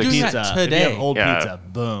Pizza is old accept- pizza, Do that if you today. have old Yeah. pizza,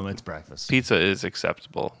 boom, it's breakfast. Pizza is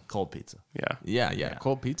acceptable. Cold pizza. Yeah. Yeah.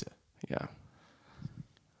 Cold pizza. Yeah.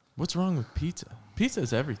 What's wrong with pizza? Pizza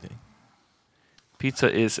is everything.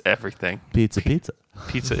 Pizza is everything. Pizza.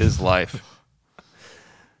 Pizza is life.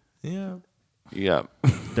 Yeah. Yeah.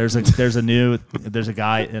 There's a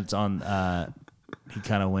guy that's on he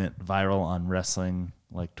kind of went viral on wrestling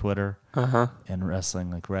like Twitter and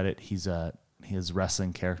wrestling like Reddit. He his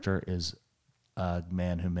wrestling character is a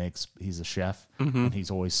man who he's a chef, and he's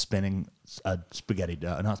always spinning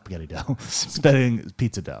spinning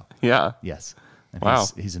pizza dough. Yeah. Yes. And Wow.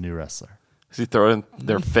 He's a new wrestler. Does he throw it in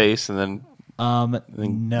their face and then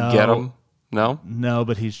No. get them? No. No,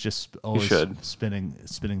 but he's just always should. spinning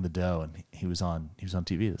the dough, and he was on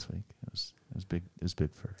TV this week. It was big. It was big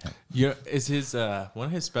for him. Is his one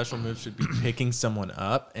of his special moves should be picking someone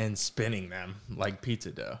up and spinning them like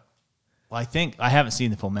pizza dough. Well, I haven't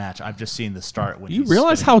seen the full match. I've just seen the start. When You he's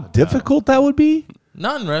realize spinning how the dough. difficult that would be?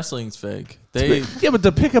 Not in wrestling's fake. Yeah, but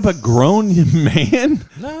to pick up a grown man,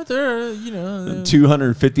 They're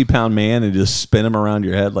 250-pound man, and just spin him around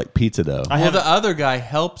your head like pizza dough. the other guy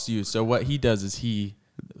helps you. So what he does is he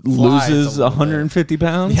Loses flies a little 150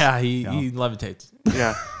 pounds? Yeah, he levitates.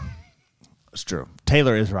 Yeah. It's true.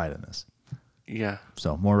 Taylor is right in this. Yeah.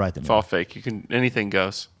 So more right than It's me. all fake. Anything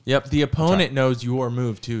goes. Yep, the opponent knows your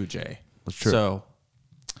move too, Jay. That's true. So,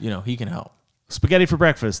 he can help. Spaghetti for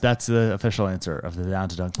breakfast. That's the official answer of the Down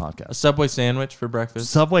to Dunk A podcast. Subway sandwich for breakfast.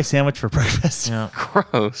 Subway sandwich for breakfast. Yeah.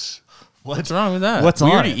 Gross. What's wrong with that? What's we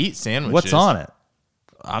on already it? eat sandwiches. What's on it?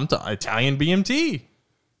 Italian BMT.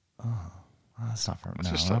 That's not for,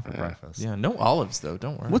 just not not for bad. breakfast. Yeah, no olives though.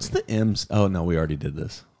 Don't worry. What's the M's? Oh, no, we already did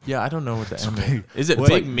this. Yeah, I don't know what the M is. Is it Wait,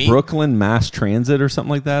 big meat? Brooklyn Mass Transit or something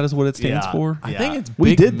like that is what it stands Yeah. for? I think it's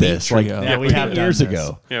We big did meat this like trio. Yeah, we 10 have done years this.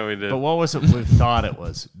 ago. Yeah, we did. But what was it we thought it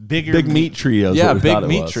was? Big meat trio. Is Yeah, what we big thought it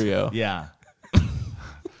meat was. trio. Yeah.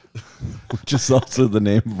 Which is also the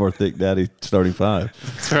name of our Thick Daddy starting five.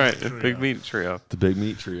 That's right. The Big Meat Trio. The Big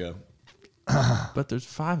Meat Trio. But there's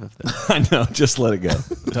 5 of them. I know. Just let it go.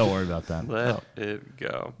 Don't worry about that. Let it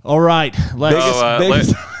go. All right. Let's.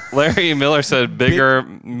 Biggest- Larry Miller said bigger,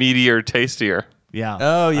 meatier, tastier. Yeah.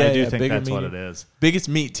 Oh, yeah, I do yeah, think bigger that's what meat. it is. Biggest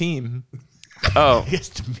meat team. Oh,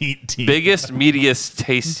 Biggest meat team. biggest, meatiest,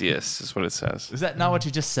 tastiest is what it says. Is that not what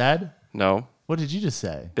you just said? No. What did you just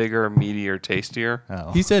say? Bigger, meatier, tastier.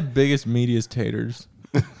 Oh. He said biggest, meatiest taters.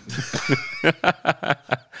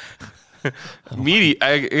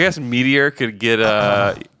 I guess meteor could get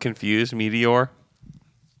confused. Meteor.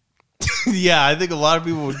 Yeah, I think a lot of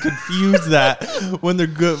people would confuse that when they're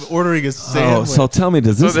ordering a Oh, sandwich. so tell me,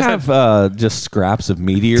 does this they have just scraps of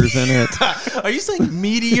meteors in it? Are you saying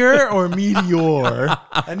meteor or meteor?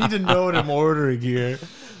 I need to know what I'm ordering here.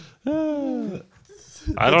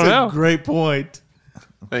 I don't know. Great point.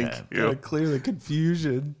 Thank Gotta you. clear the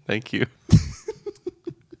confusion. Thank you.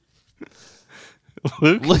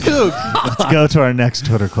 Luke Luke, Let's go to our next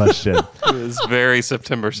Twitter question. is very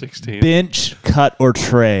September 16th. Bench, cut, or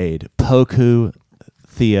trade? Poku,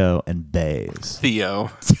 Theo, and Bays.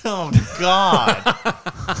 Theo. oh God,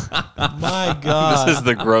 my God! This is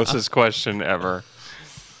the grossest question ever.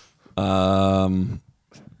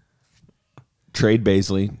 Trade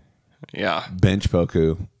Baisley, Yeah. bench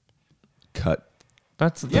Poku, cut.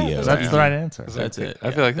 That's Theo. that's the right answer. That's it. I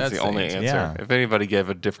feel like that's the the only answer. answer. Yeah. If anybody gave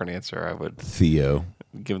a different answer, I would Theo.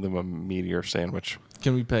 give them a meteor sandwich.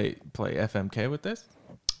 Can we play FMK with this?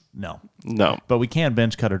 No. No. But we can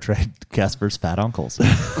bench, cut, or trade Casper's fat uncles.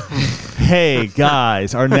 Hey,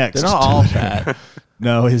 guys, our next. They're not all fat.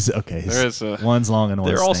 No, okay. There is a- one's long and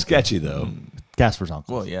one's They're all stinky. sketchy, though. Casper's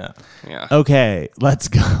uncle. Well, yeah. Yeah. Okay, let's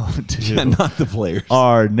go to Yeah, not the players.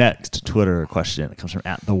 our next Twitter question. It comes from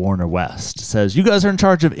 @TheWarnerWest. It says, you guys are in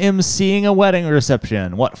charge of emceeing a wedding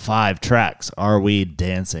reception. What 5 tracks are we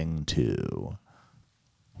dancing to?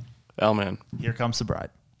 L-Man. Here Comes the Bride.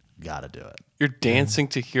 Gotta do it. You're dancing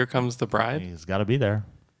to Here Comes the Bride? He's gotta be there.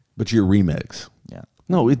 But your remix. Yeah.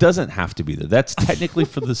 No, it doesn't have to be there. That's technically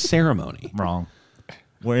for the ceremony. Wrong.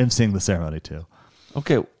 We're emceeing the ceremony too.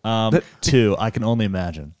 Okay. 2, I Can Only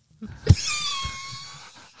Imagine.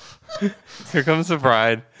 Here Comes the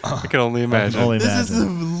Bride. I can only imagine. Only This is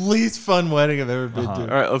imagine. the least fun wedding I've ever been All to.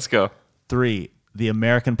 right, let's go. 3, the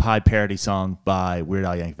American Pie parody song by Weird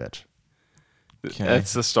Al Yankovic.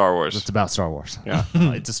 That's the Star Wars. It's about Star Wars. Yeah.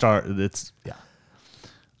 It's a star. It's,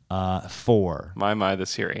 yeah. 4. My,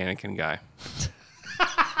 this here Anakin guy.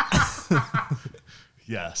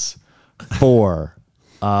 Yes. 4.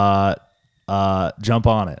 Jump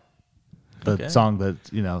on It. The song that,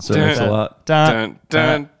 So that's a lot. Dun,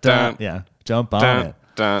 dun, dun. Yeah. Jump on Dun, it.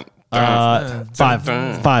 dun, 5.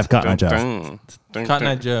 dun, 5 Cotton Eye dun, Joe. dun, dun, Cotton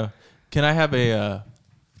Eye dun. Joe. Can I have a?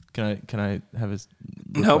 Can I have his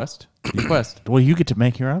Nope. request? Well, you get to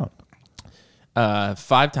make your own.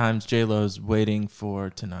 5 times J Lo's Waiting for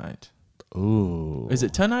Tonight. Ooh. Is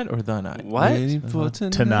it tonight or the night? What? Waiting for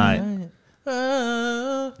Tonight.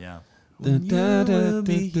 Oh, Yeah. when you will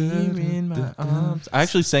be here in my arms. I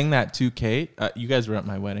actually sang that to Kate. You guys were at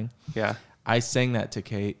my wedding. Yeah. I sang that to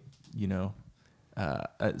Kate,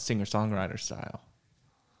 singer-songwriter style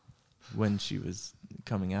when she was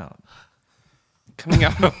coming out. Coming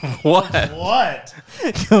out of what? What?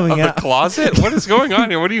 Coming Of the closet? What is going on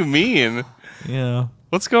here? What do you mean? Yeah.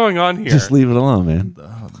 What's going on here? Just leave it alone, man.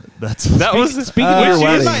 That was speaking of your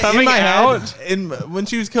when she was wedding. coming out. When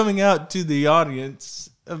she was coming out to the audience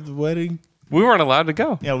of the wedding. We weren't allowed to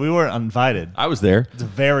go. Yeah, we weren't invited. I was there. It's a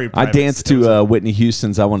very I private, danced to Whitney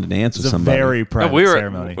Houston's "I Want to Dance with It's a Somebody." very private we were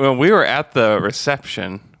ceremony. Well, we were at the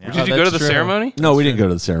reception. Did you go to the true. ceremony? No, we didn't go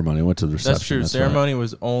to the ceremony. I went to the reception. That's true. right. Ceremony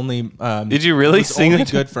was only. Did you really was sing only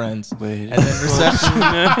it? good friends? And then reception.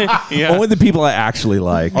 Yeah. Only the people I actually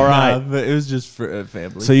like. All right. But it was just for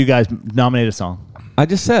family. So you guys nominate a song. I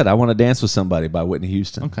just said "I Want to Dance with Somebody" by Whitney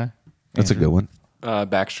Houston. Okay. That's a good one.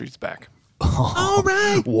 Backstreet's Back. all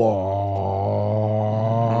right.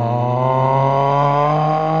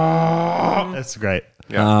 That's great.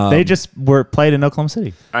 Yeah. They just were played in Oklahoma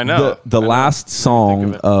City. I know. The last song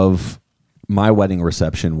of it. of my wedding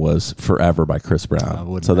reception was "Forever" by Chris Brown.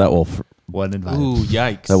 wouldn't So that will Wasn't invited. Ooh,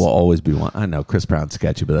 yikes. that will always be one. I know Chris Brown's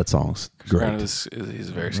sketchy, but that song's great. Brown he's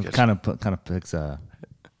very sketchy. Kind of picks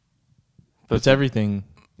Puts everything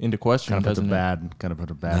into question, kind of puts a doesn't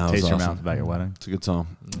it? That was taste in your awesome. mouth about your wedding. It's a good song.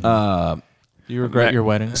 Do you regret your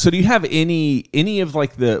wedding? So do you have any of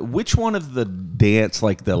like which one of the dance,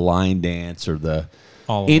 like the line dance or the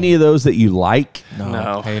All of any of those that you like?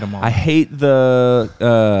 No. Hate them all. I hate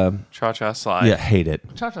the Cha-cha slide. yeah, hate it.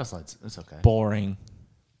 Cha-cha slides. It's okay. boring.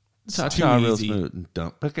 It's too real easy. smooth.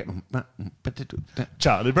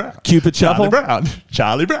 Charlie Brown. Cupid Shuffle.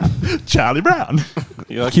 Charlie Brown. Charlie Brown.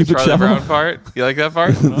 You like Cupid the Charlie Shuffle? Brown part? You like that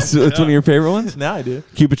part? It's one of your favorite ones. Now I do.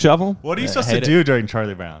 Cupid Shuffle. What are you Yeah, supposed to hate do during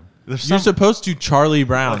Charlie Brown? There's You're some- supposed to Charlie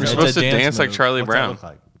Brown. You're It's supposed a to dance like move. Charlie what's that Brown. look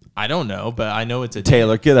like? I don't know, but I know it's a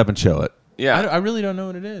Taylor, get up and show it. Yeah. I really don't know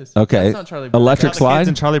what it is. Okay. That's not Charlie Brown. Electric How the kids Slide.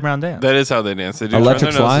 in Charlie Brown dance. That is how they dance. They do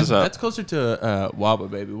Electric turn their noses Slide? up. That's closer to Wobble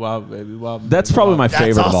Baby, Wobble Baby, Wobble. That's Baby, probably Wobble. my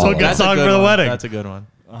favorite of also all. a of good them. That's a song good for the one. wedding. That's a good one.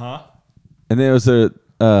 And then it was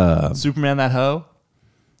a Superman that hoe.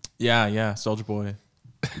 Yeah, Soldier Boy.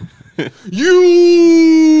 That's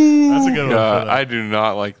a good one. I do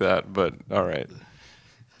not like that, but all right.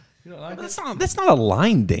 that's not a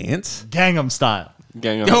line dance. Gangnam Style.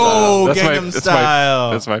 Gangnam Yo, Style. Gangnam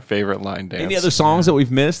Style. That's my favorite line dance. Any other songs that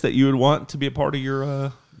we've missed that you would want to be a part of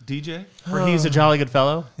your DJ? For He's a Jolly Good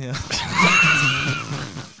Fellow. Yeah.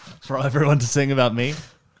 For everyone to sing about me.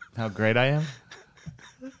 How great I am.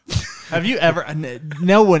 Have you ever?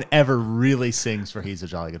 No one ever really sings for "He's a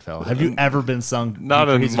Jolly Good Fellow." Have you ever been sung? Not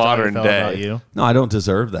for in He's a Jolly modern Good Fellow day. About you? No, I don't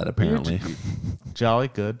deserve that. Apparently, Jolly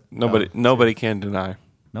good. Nobody can deny.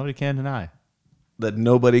 Nobody can deny. that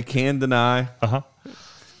nobody can deny.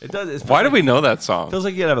 It does. It Why do we know that song? feels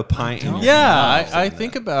like you gotta have a pint. In your Yeah, I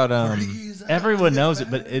think about Everyone knows it,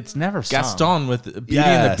 but it's never sung. Gaston with Beauty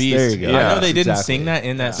and the Yes, Beast. there you go. I know Yes, they didn't exactly. sing that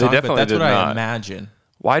in that They song, but definitely that's did what I not. imagine.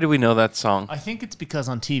 Why do we know that song? I think it's because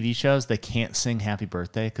on TV shows they can't sing "Happy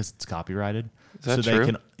Birthday" because it's copyrighted. Is that so true? they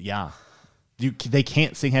can, yeah. They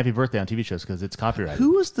can't sing "Happy Birthday" on TV shows because it's copyrighted.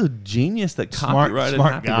 Who was the genius that copyrighted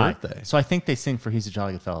Happy Birthday? So I think they sing for "He's a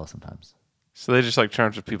Jolly Good Fellow" sometimes. So they just like turn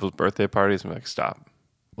up to people's birthday parties and be like, stop.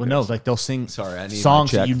 Well, no, like they'll sing Sorry, I need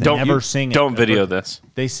songs my that check you thing. never sing. Don't at video birthday. this.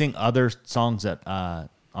 They sing other songs at on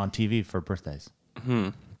TV for birthdays.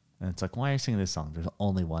 And it's like, why are you singing this song? There's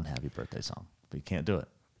only one Happy Birthday song, but you can't do it.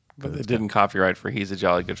 But they didn't copyright for He's a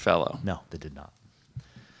Jolly Good Fellow. No, they did not.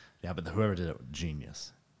 Yeah, but whoever did it,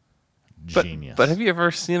 genius. But, Genius. but have you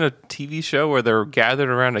ever seen a TV show where they're gathered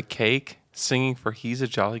around a cake singing for He's a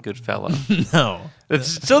Jolly Good Fellow? No. It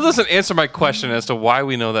still doesn't answer my question as to why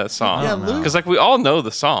we know that song. Yeah, Luke- Because like we all know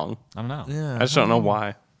the song. I don't know. Yeah. I just don't know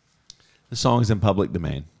why. The song is in public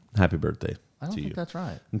domain. Happy birthday I don't to think you. that's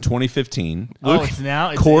right. In 2015, Oh, it's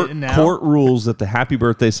now. It's court now? court rules that the Happy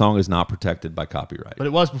Birthday song is not protected by copyright. But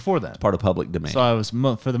it was before then. Part of public domain. So I was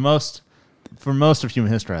for most of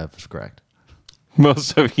human history, I was correct.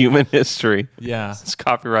 Most of human history. Yeah. It's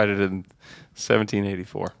copyrighted in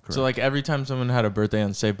 1784. So like every time someone had a birthday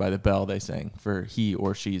on Saved by the Bell, they sang for he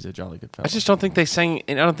or she's a jolly good fellow. I just don't think they sang.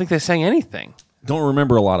 I don't think they sang anything. Don't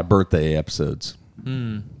remember a lot of birthday episodes.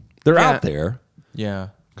 They're Yeah. out there. Yeah.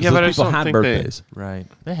 'Cause Yeah, those but I just people don't had think birthdays. Right.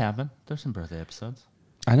 They happen. There's some birthday episodes.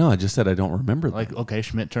 I know. I just said I don't remember them. Like, okay,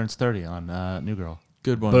 Schmidt turns 30 on New Girl.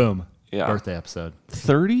 Good one. Boom. Yeah. Birthday episode.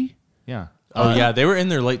 30 Yeah. Oh yeah, they were in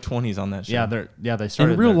their late 20s on that show. Yeah, they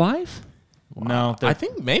started in real their- life. No, I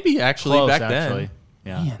think maybe actually close, back actually.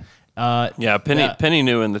 then. Yeah. Yeah, Penny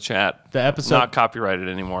knew in the chat. The episode Not copyrighted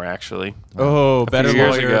anymore, actually. Oh, few better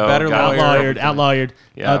years lawyer, ago, better got lawyer. outlawed.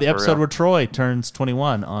 Yeah, the for episode real. where Troy turns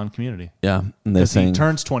 21 on Community. Yeah, and they Because he sang.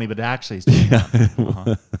 turns 20, but actually he's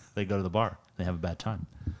 21. They go to the bar. they have a bad time.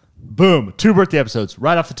 Boom. 2 birthday episodes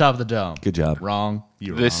right off the top of the dome. Good job. Wrong.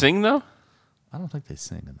 You were Do they wrong. sing though? I don't think they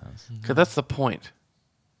sing in those. Because that's the point.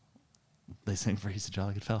 They sing for He's a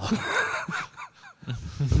Jolly Good Fellow.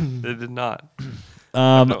 They did not.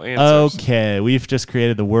 No answers. Okay. We've just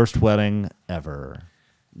created the worst wedding ever.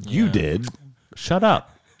 You did. Shut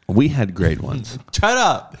up. We had great ones. Shut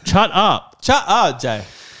up. Shut up. Shut up, Jay.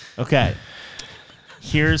 Okay.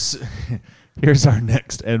 Here's our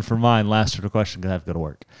next, and for mine, last sort of question because I have to go to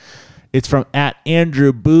work. It's from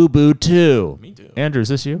 @AndrewBooBoo2. Me too. Andrew, is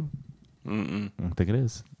this you? I don't think it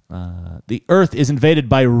is. The Earth is invaded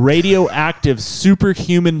by radioactive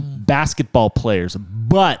superhuman basketball players,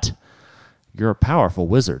 but you're a powerful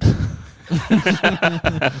wizard.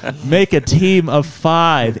 Make a team of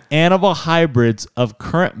 5 animal hybrids of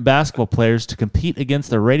current basketball players to compete against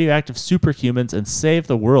the radioactive superhumans and save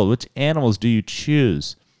the world. Which animals do you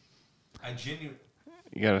choose?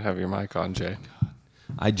 You got to have your mic on, Jay.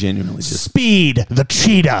 I genuinely just. Speed, the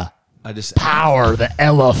cheetah. Power, the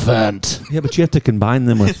elephant. Yeah, but you have to combine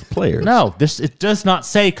them with players. No, it does not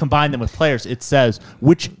say combine them with players. It says,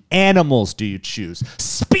 which animals do you choose?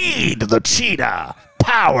 Speed, the cheetah.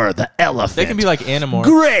 Power, the elephant. They can be like Animorphs.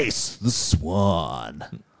 Grace, the swan.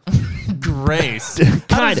 Grace.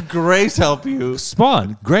 How does Grace help you?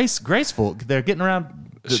 Swan, graceful. They're getting around.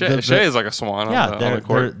 Shay is like a swan on the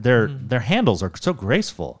court. Their handles are so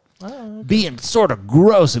graceful. Being sort of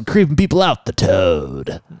gross and creeping people out, the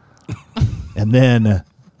toad. and then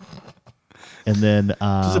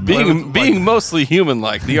being mostly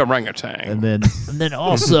human-like, the orangutan. and then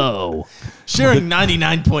also Sharing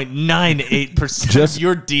 99.98% of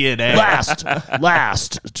your DNA.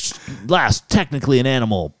 last technically an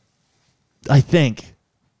animal, I think,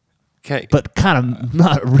 Okay, but kind of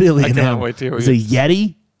not really. I an can't animal. wait to hear what Is a you-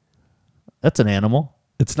 Yeti? That's an animal.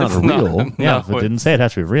 It's not It's a not. real. Yeah, No, if it didn't say it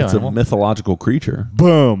has to be a real It's animal. a mythological creature.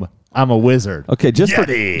 Boom. I'm a wizard. Okay, just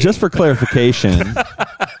for clarification,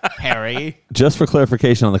 Harry. just for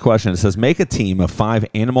clarification on the question, it says make a team of 5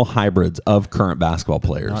 animal hybrids of current basketball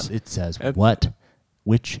players. It says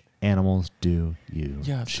which animals do you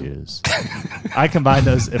choose? I combine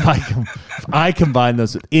those. If I combine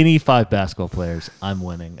those with any 5 basketball players, I'm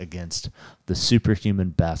winning against the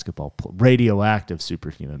superhuman radioactive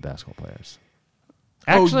superhuman basketball players.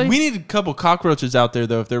 Actually, we need a couple cockroaches out there,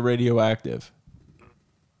 though, if they're radioactive.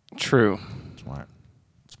 True. Smart.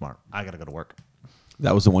 I gotta go to work.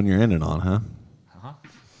 That was the one you're ending on, huh?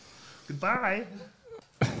 Goodbye.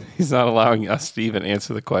 He's not allowing us to even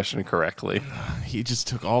answer the question correctly. He just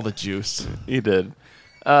took all the juice. He did.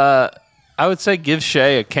 I would say give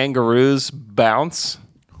Shay a kangaroo's bounce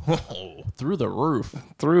Through the roof.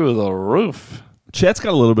 through the roof. Chet's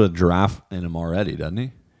got a little bit of giraffe in him already, doesn't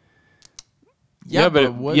he?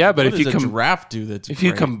 But what if you does a giraffe do that's if you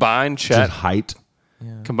great? combine Just Chet height.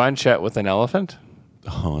 with an elephant,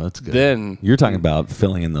 Oh, that's good. then You're talking about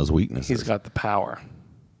filling in those weaknesses. he's got the power.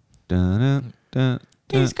 Dun, dun, dun.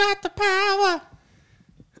 He's got the power.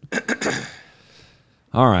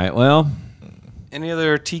 All right. Well, Any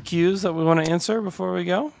other TQs that we want to answer before we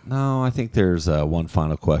go? no, I think there's one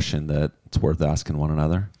final question that it's worth asking one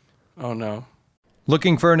another. Oh no.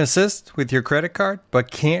 Looking for an assist with your credit card,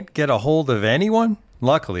 but can't get a hold of anyone?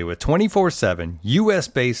 Luckily, with 24/7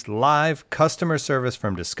 US-based live customer service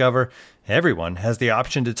from Discover, everyone has the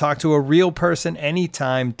option to talk to a real person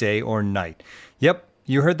anytime, day or night. Yep,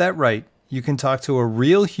 you heard that right. You can talk to a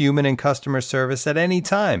real human in customer service at any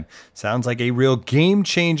time. Sounds like a real game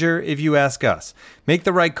changer if you ask us. Make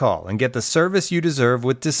the right call and get the service you deserve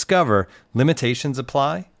with Discover. Limitations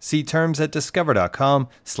apply. See terms at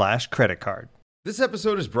discover.com/creditcard. This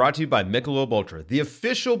episode is brought to you by Michelob Ultra, the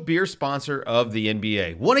official beer sponsor of the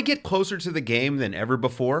NBA. Want to get closer to the game than ever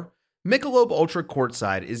before? Michelob Ultra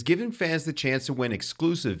Courtside is giving fans the chance to win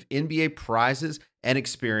exclusive NBA prizes and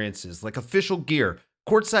experiences like official gear,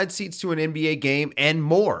 courtside seats to an NBA game, and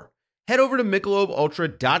more. Head over to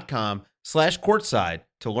MichelobUltra.com/courtside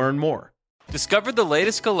to learn more. Discover the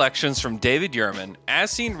latest collections from David Yurman, as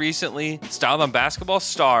seen recently, styled on basketball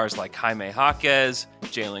stars like Jaime Jaquez,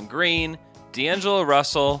 Jalen Green, D'Angelo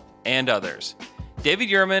Russell, and others. David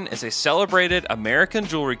Yurman is a celebrated American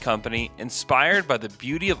jewelry company inspired by the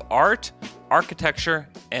beauty of art, architecture,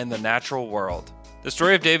 and the natural world. The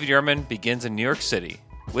story of David Yurman begins in New York City,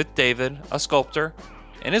 with David, a sculptor,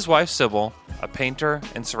 and his wife Sybil, a painter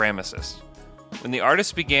and ceramicist. When the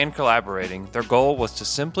artists began collaborating, their goal was to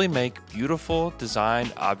simply make beautiful,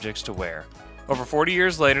 designed objects to wear. Over 40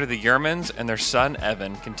 years later, the Yurmans and their son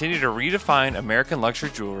Evan continue to redefine American luxury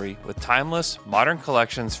jewelry with timeless, modern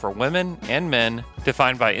collections for women and men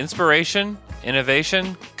defined by inspiration,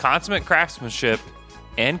 innovation, consummate craftsmanship,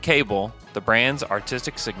 and cable, the brand's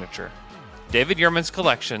artistic signature. David Yurman's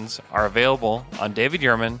collections are available on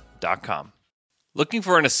davidyurman.com. Looking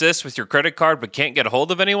for an assist with your credit card but can't get a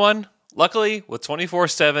hold of anyone? Luckily, with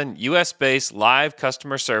 24/7 US-based live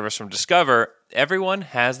customer service from Discover, everyone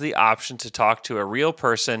has the option to talk to a real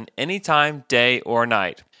person anytime, day or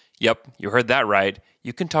night. Yep, you heard that right.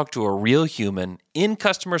 You can talk to a real human in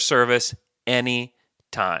customer service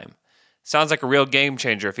anytime. Sounds like a real game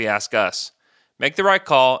changer if you ask us. Make the right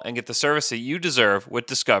call and get the service that you deserve with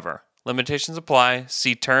Discover. Limitations apply.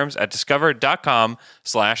 See terms at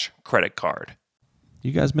discover.com/creditcard.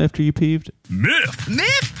 You guys miffed or you peeved? Miffed and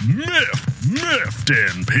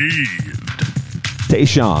peeved.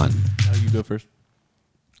 Tayshawn. You go first.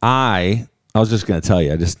 I was just going to tell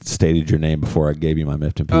you. I just stated your name before I gave you my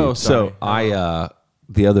miffed and peeved. Oh, sorry. So I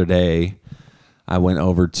the other day I went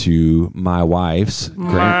over to my wife's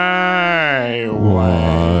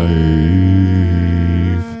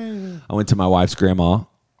I went to my wife's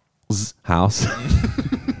grandma's house.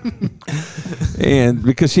 And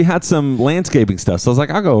because she had some landscaping stuff, so I was like,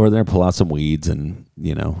 I'll go over there and pull out some weeds and,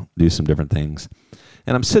 do some different things.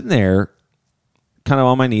 And I'm sitting there kind of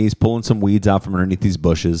on my knees, pulling some weeds out from underneath these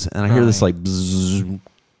bushes. And I hear this like bzzz,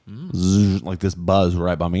 bzzz, like this buzz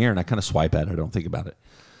right by my ear. And I kind of swipe at it. I don't think about it.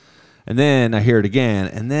 And then I hear it again.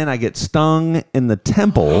 And then I get stung in the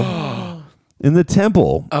temple.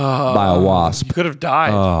 By a wasp. You could have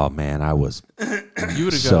died. Oh man, I was You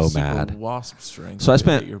would have so got mad. Wasp strength. So I to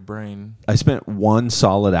spent hit your brain. I spent 1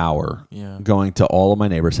 solid hour going to all of my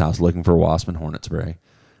neighbors' house looking for wasp and hornet spray,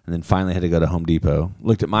 and then finally had to go to Home Depot.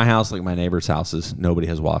 Looked at my house, looked at my neighbors' houses. Nobody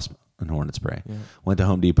has wasp and hornet spray. Yeah. Went to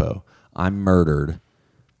Home Depot. I murdered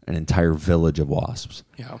an entire village of wasps.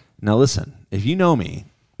 Yeah. Now listen, if you know me,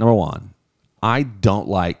 number one, I don't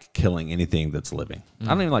like killing anything that's living. I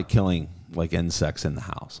don't even like killing like insects in the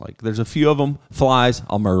house. Like there's a few of them. Flies,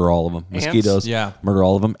 I'll murder all of them. Ants? Mosquitoes, murder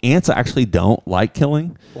all of them. Ants I actually don't like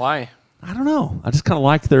killing. Why? I don't know. I just kind of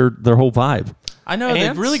like their whole vibe. I know Ants?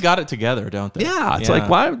 they've really got it together, don't they? Yeah, it's like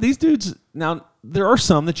why are these dudes now? There are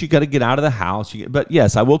some that you got to get out of the house. But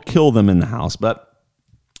yes, I will kill them in the house. But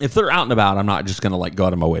if they're out and about, I'm not just going to like go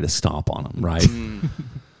out of my way to stomp on them, right?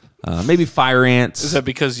 Maybe fire ants. Is that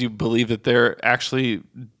because you believe that they're actually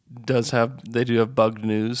do have bugged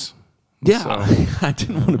news? Yeah, So I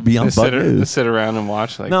didn't want to be on bug to news. sit around and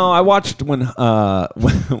watch. Like, No, I watched when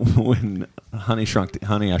Honey I Shrunk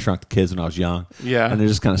the Kids when I was young. Yeah. And it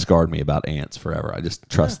just kind of scarred me about ants forever. I just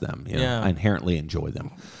trust them. You know? Yeah. I inherently enjoy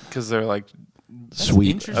them. because they're like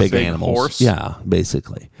Sweet, interesting. big A big animals. horse? Yeah,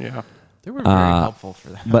 basically. yeah. They were very helpful for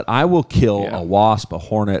that. But I will kill Yeah. a wasp, a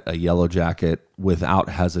hornet, a yellow jacket without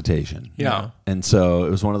hesitation. Yeah. And so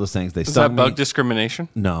it was one of those things. They Is stung that bug me. discrimination?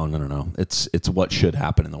 No. It's what should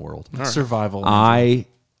happen in the world. Survival. I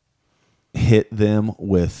hit them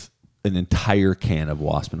with an entire can of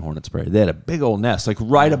wasp and hornet spray. They had a big old nest, like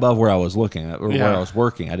right above where I was looking at, or where Yeah. I was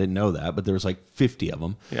working. I didn't know that, but there was like 50 of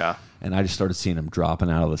them. Yeah. And I just started seeing them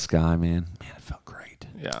dropping out of the sky, man. Man, it felt great.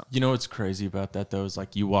 Yeah. You know what's crazy about that though is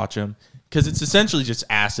like you watch them because it's essentially just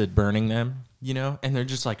acid burning them, and they're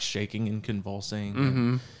just like shaking and convulsing.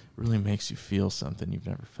 And really makes you feel something you've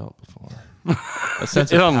never felt before. A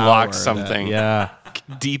sense It of unlocks power that- something. yeah,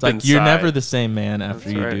 Deep it's like inside. you're never the same man after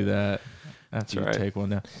That's you right. do that. After you right. take one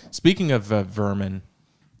down. Speaking of vermin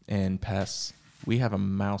and pests, we have a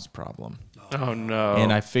mouse problem. Oh no.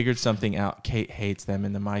 And I figured something out. Kate hates them,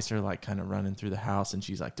 and the mice are like kind of running through the house, and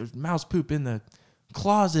she's like, "There's mouse poop in the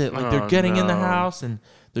closet. Like they're getting in the house, and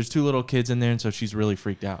there's 2 little kids in there," and so she's really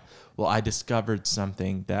freaked out. Well, I discovered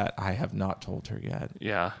something that I have not told her yet.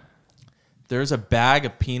 Yeah. There's a bag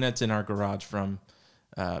of peanuts in our garage from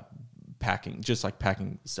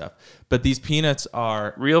packing stuff. But these peanuts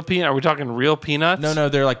are Real peanut? Are we talking real peanuts? no,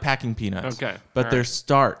 they're like packing peanuts. Okay, but all they're right.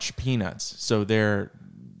 starch peanuts, so they're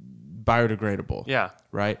biodegradable. Yeah.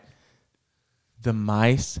 Right. The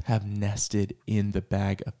mice have nested in the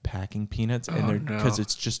bag of packing peanuts, and they're because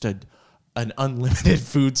it's just an unlimited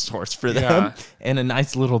food source for them Yeah. and a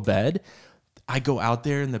nice little bed. I go out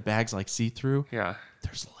there and the bag's like see through. Yeah.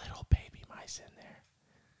 There's little baby mice in there.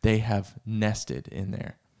 They have nested in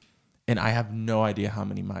there, and I have no idea how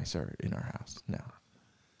many mice are in our house now.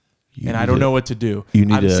 And I don't know what to do.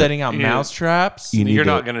 I'm setting out mouse traps. You're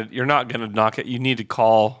not gonna knock it. You need to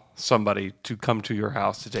call somebody to come to your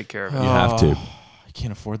house to take care of it. You have to. I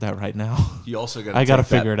can't afford that right now. You also got. I got to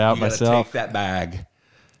figure it out myself. Take that bag,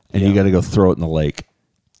 and you got to go throw it in the lake.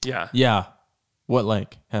 Yeah. Yeah. What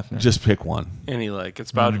lake, Hefner? Just pick one Any lake.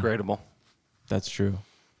 It's biodegradable. That's true.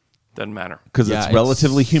 Doesn't matter. because Yeah, it's it's-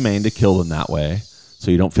 relatively humane to kill them that way,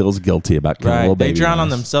 so you don't feel as guilty about killing a Right. little They baby. drown on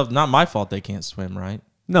mice. themselves. Not my fault they can't swim, right?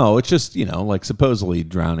 No, it's just, like supposedly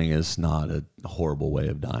drowning is not a horrible way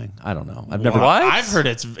of dying. I don't know. I've never. What? I've heard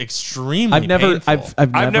it's extremely I've never. painful.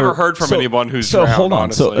 I've never heard from anyone who's so. drowned, Hold on.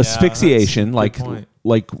 honestly. So asphyxiation, that's a good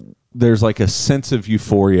like there's like a sense of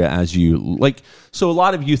euphoria as you like. So a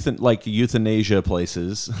lot of euthanasia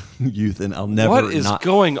places, I'll never. What is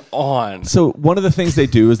going on? So one of the things they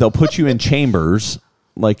do is they'll put you in chambers.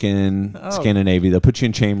 Like in Scandinavia, they'll put you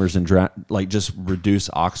in chambers and just reduce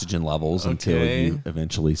oxygen levels until you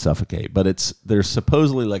eventually suffocate. But there's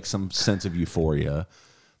supposedly like some sense of euphoria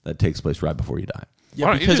that takes place right before you die.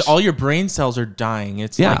 Yeah, because all your brain cells are dying.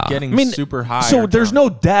 It's like getting super high. So there's no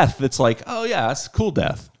death that's like, oh yeah, that's a cool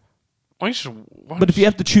death. But if you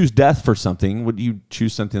have to choose death for something, would you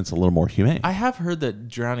choose something that's a little more humane? I have heard that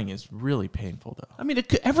drowning is really painful, though. I mean,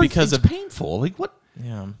 everything's painful. Like what?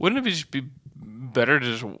 Yeah. Wouldn't it just be better to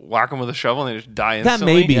just whack them with a shovel and they just die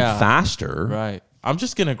instantly? That may be faster. Right. I'm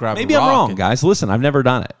just going to grab Maybe a rock I'm wrong, guys. Listen, I've never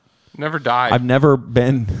done it. Never died. I've never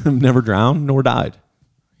drowned nor died.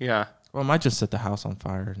 Yeah. Well, I might just set the house on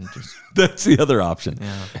fire and just... That's the other option.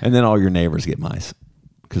 Yeah. And then all your neighbors get mice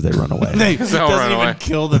because they run away. It doesn't even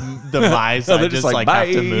kill the mice. No, I they're just just like, have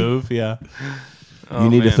to bye. move. Yeah. You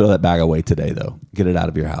need to throw that bag away today, though. Get it out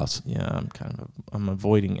of your house. Yeah, I'm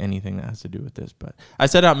avoiding anything that has to do with this. But I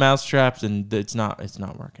set out mouse traps and it's not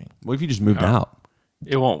working. What if you just moved out?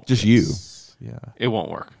 It won't. Just you. Yeah. It won't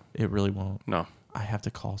work. It really won't. No. I have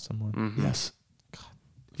to call someone. Mm-hmm. Yes.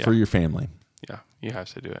 Yeah. For your family. Yeah, you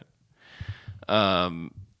have to do it.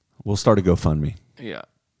 We'll start a GoFundMe. Yeah,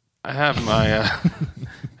 I have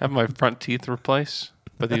my front teeth replaced,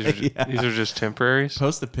 but these are just temporaries.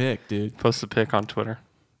 Post the pic, dude. Post the pic on Twitter.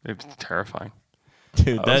 It's terrifying,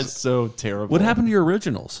 dude. That's so terrible. What happened to your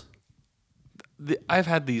originals? I've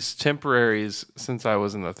had these temporaries since I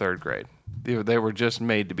was in the 3rd grade. They were just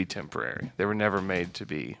made to be temporary. They were never made to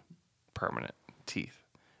be permanent teeth.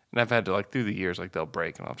 And I've had to through the years, they'll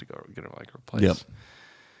break and I'll have to go get them replaced. Yep.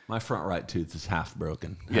 My front right tooth is half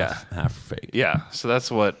broken. Half fake. Yeah. So that's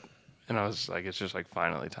what, and I was like, it's just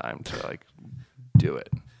finally time to do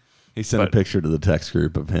it. He sent a picture to the text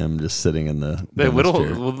group of him just sitting in the. They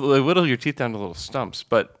whittle your teeth down to little stumps.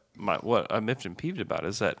 But what I'm often peeved about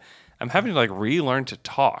is that I'm having to relearn to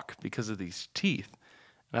talk because of these teeth.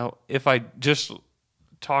 Now, if I just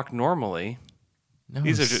talk normally,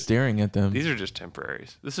 these are just staring at them. These are just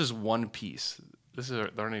temporaries. This is one piece. There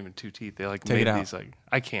aren't even 2 teeth. They Take made these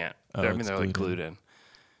I can't. Oh, they're glued in.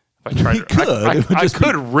 If I tried, I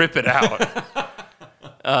could rip it out.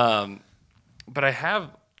 But I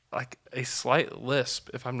have a slight lisp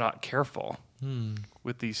if I'm not careful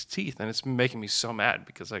with these teeth, and it's making me so mad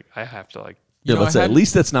because I have to at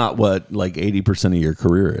least that's not what 80% of your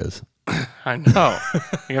career is. I know.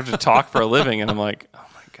 You have to talk for a living, and I'm like, oh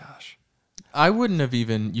my gosh. I wouldn't have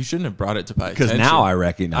even. You shouldn't have brought it to my attention. Because now I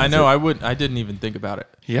recognize. I know. it. I didn't even think about it.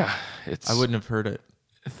 Yeah, I wouldn't have heard it.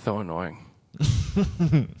 It's so annoying.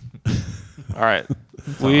 All right,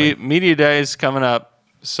 Media Day is coming up,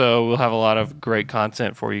 so we'll have a lot of great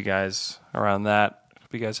content for you guys around that.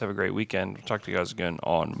 Hope you guys have a great weekend. We'll talk to you guys again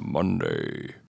on Monday.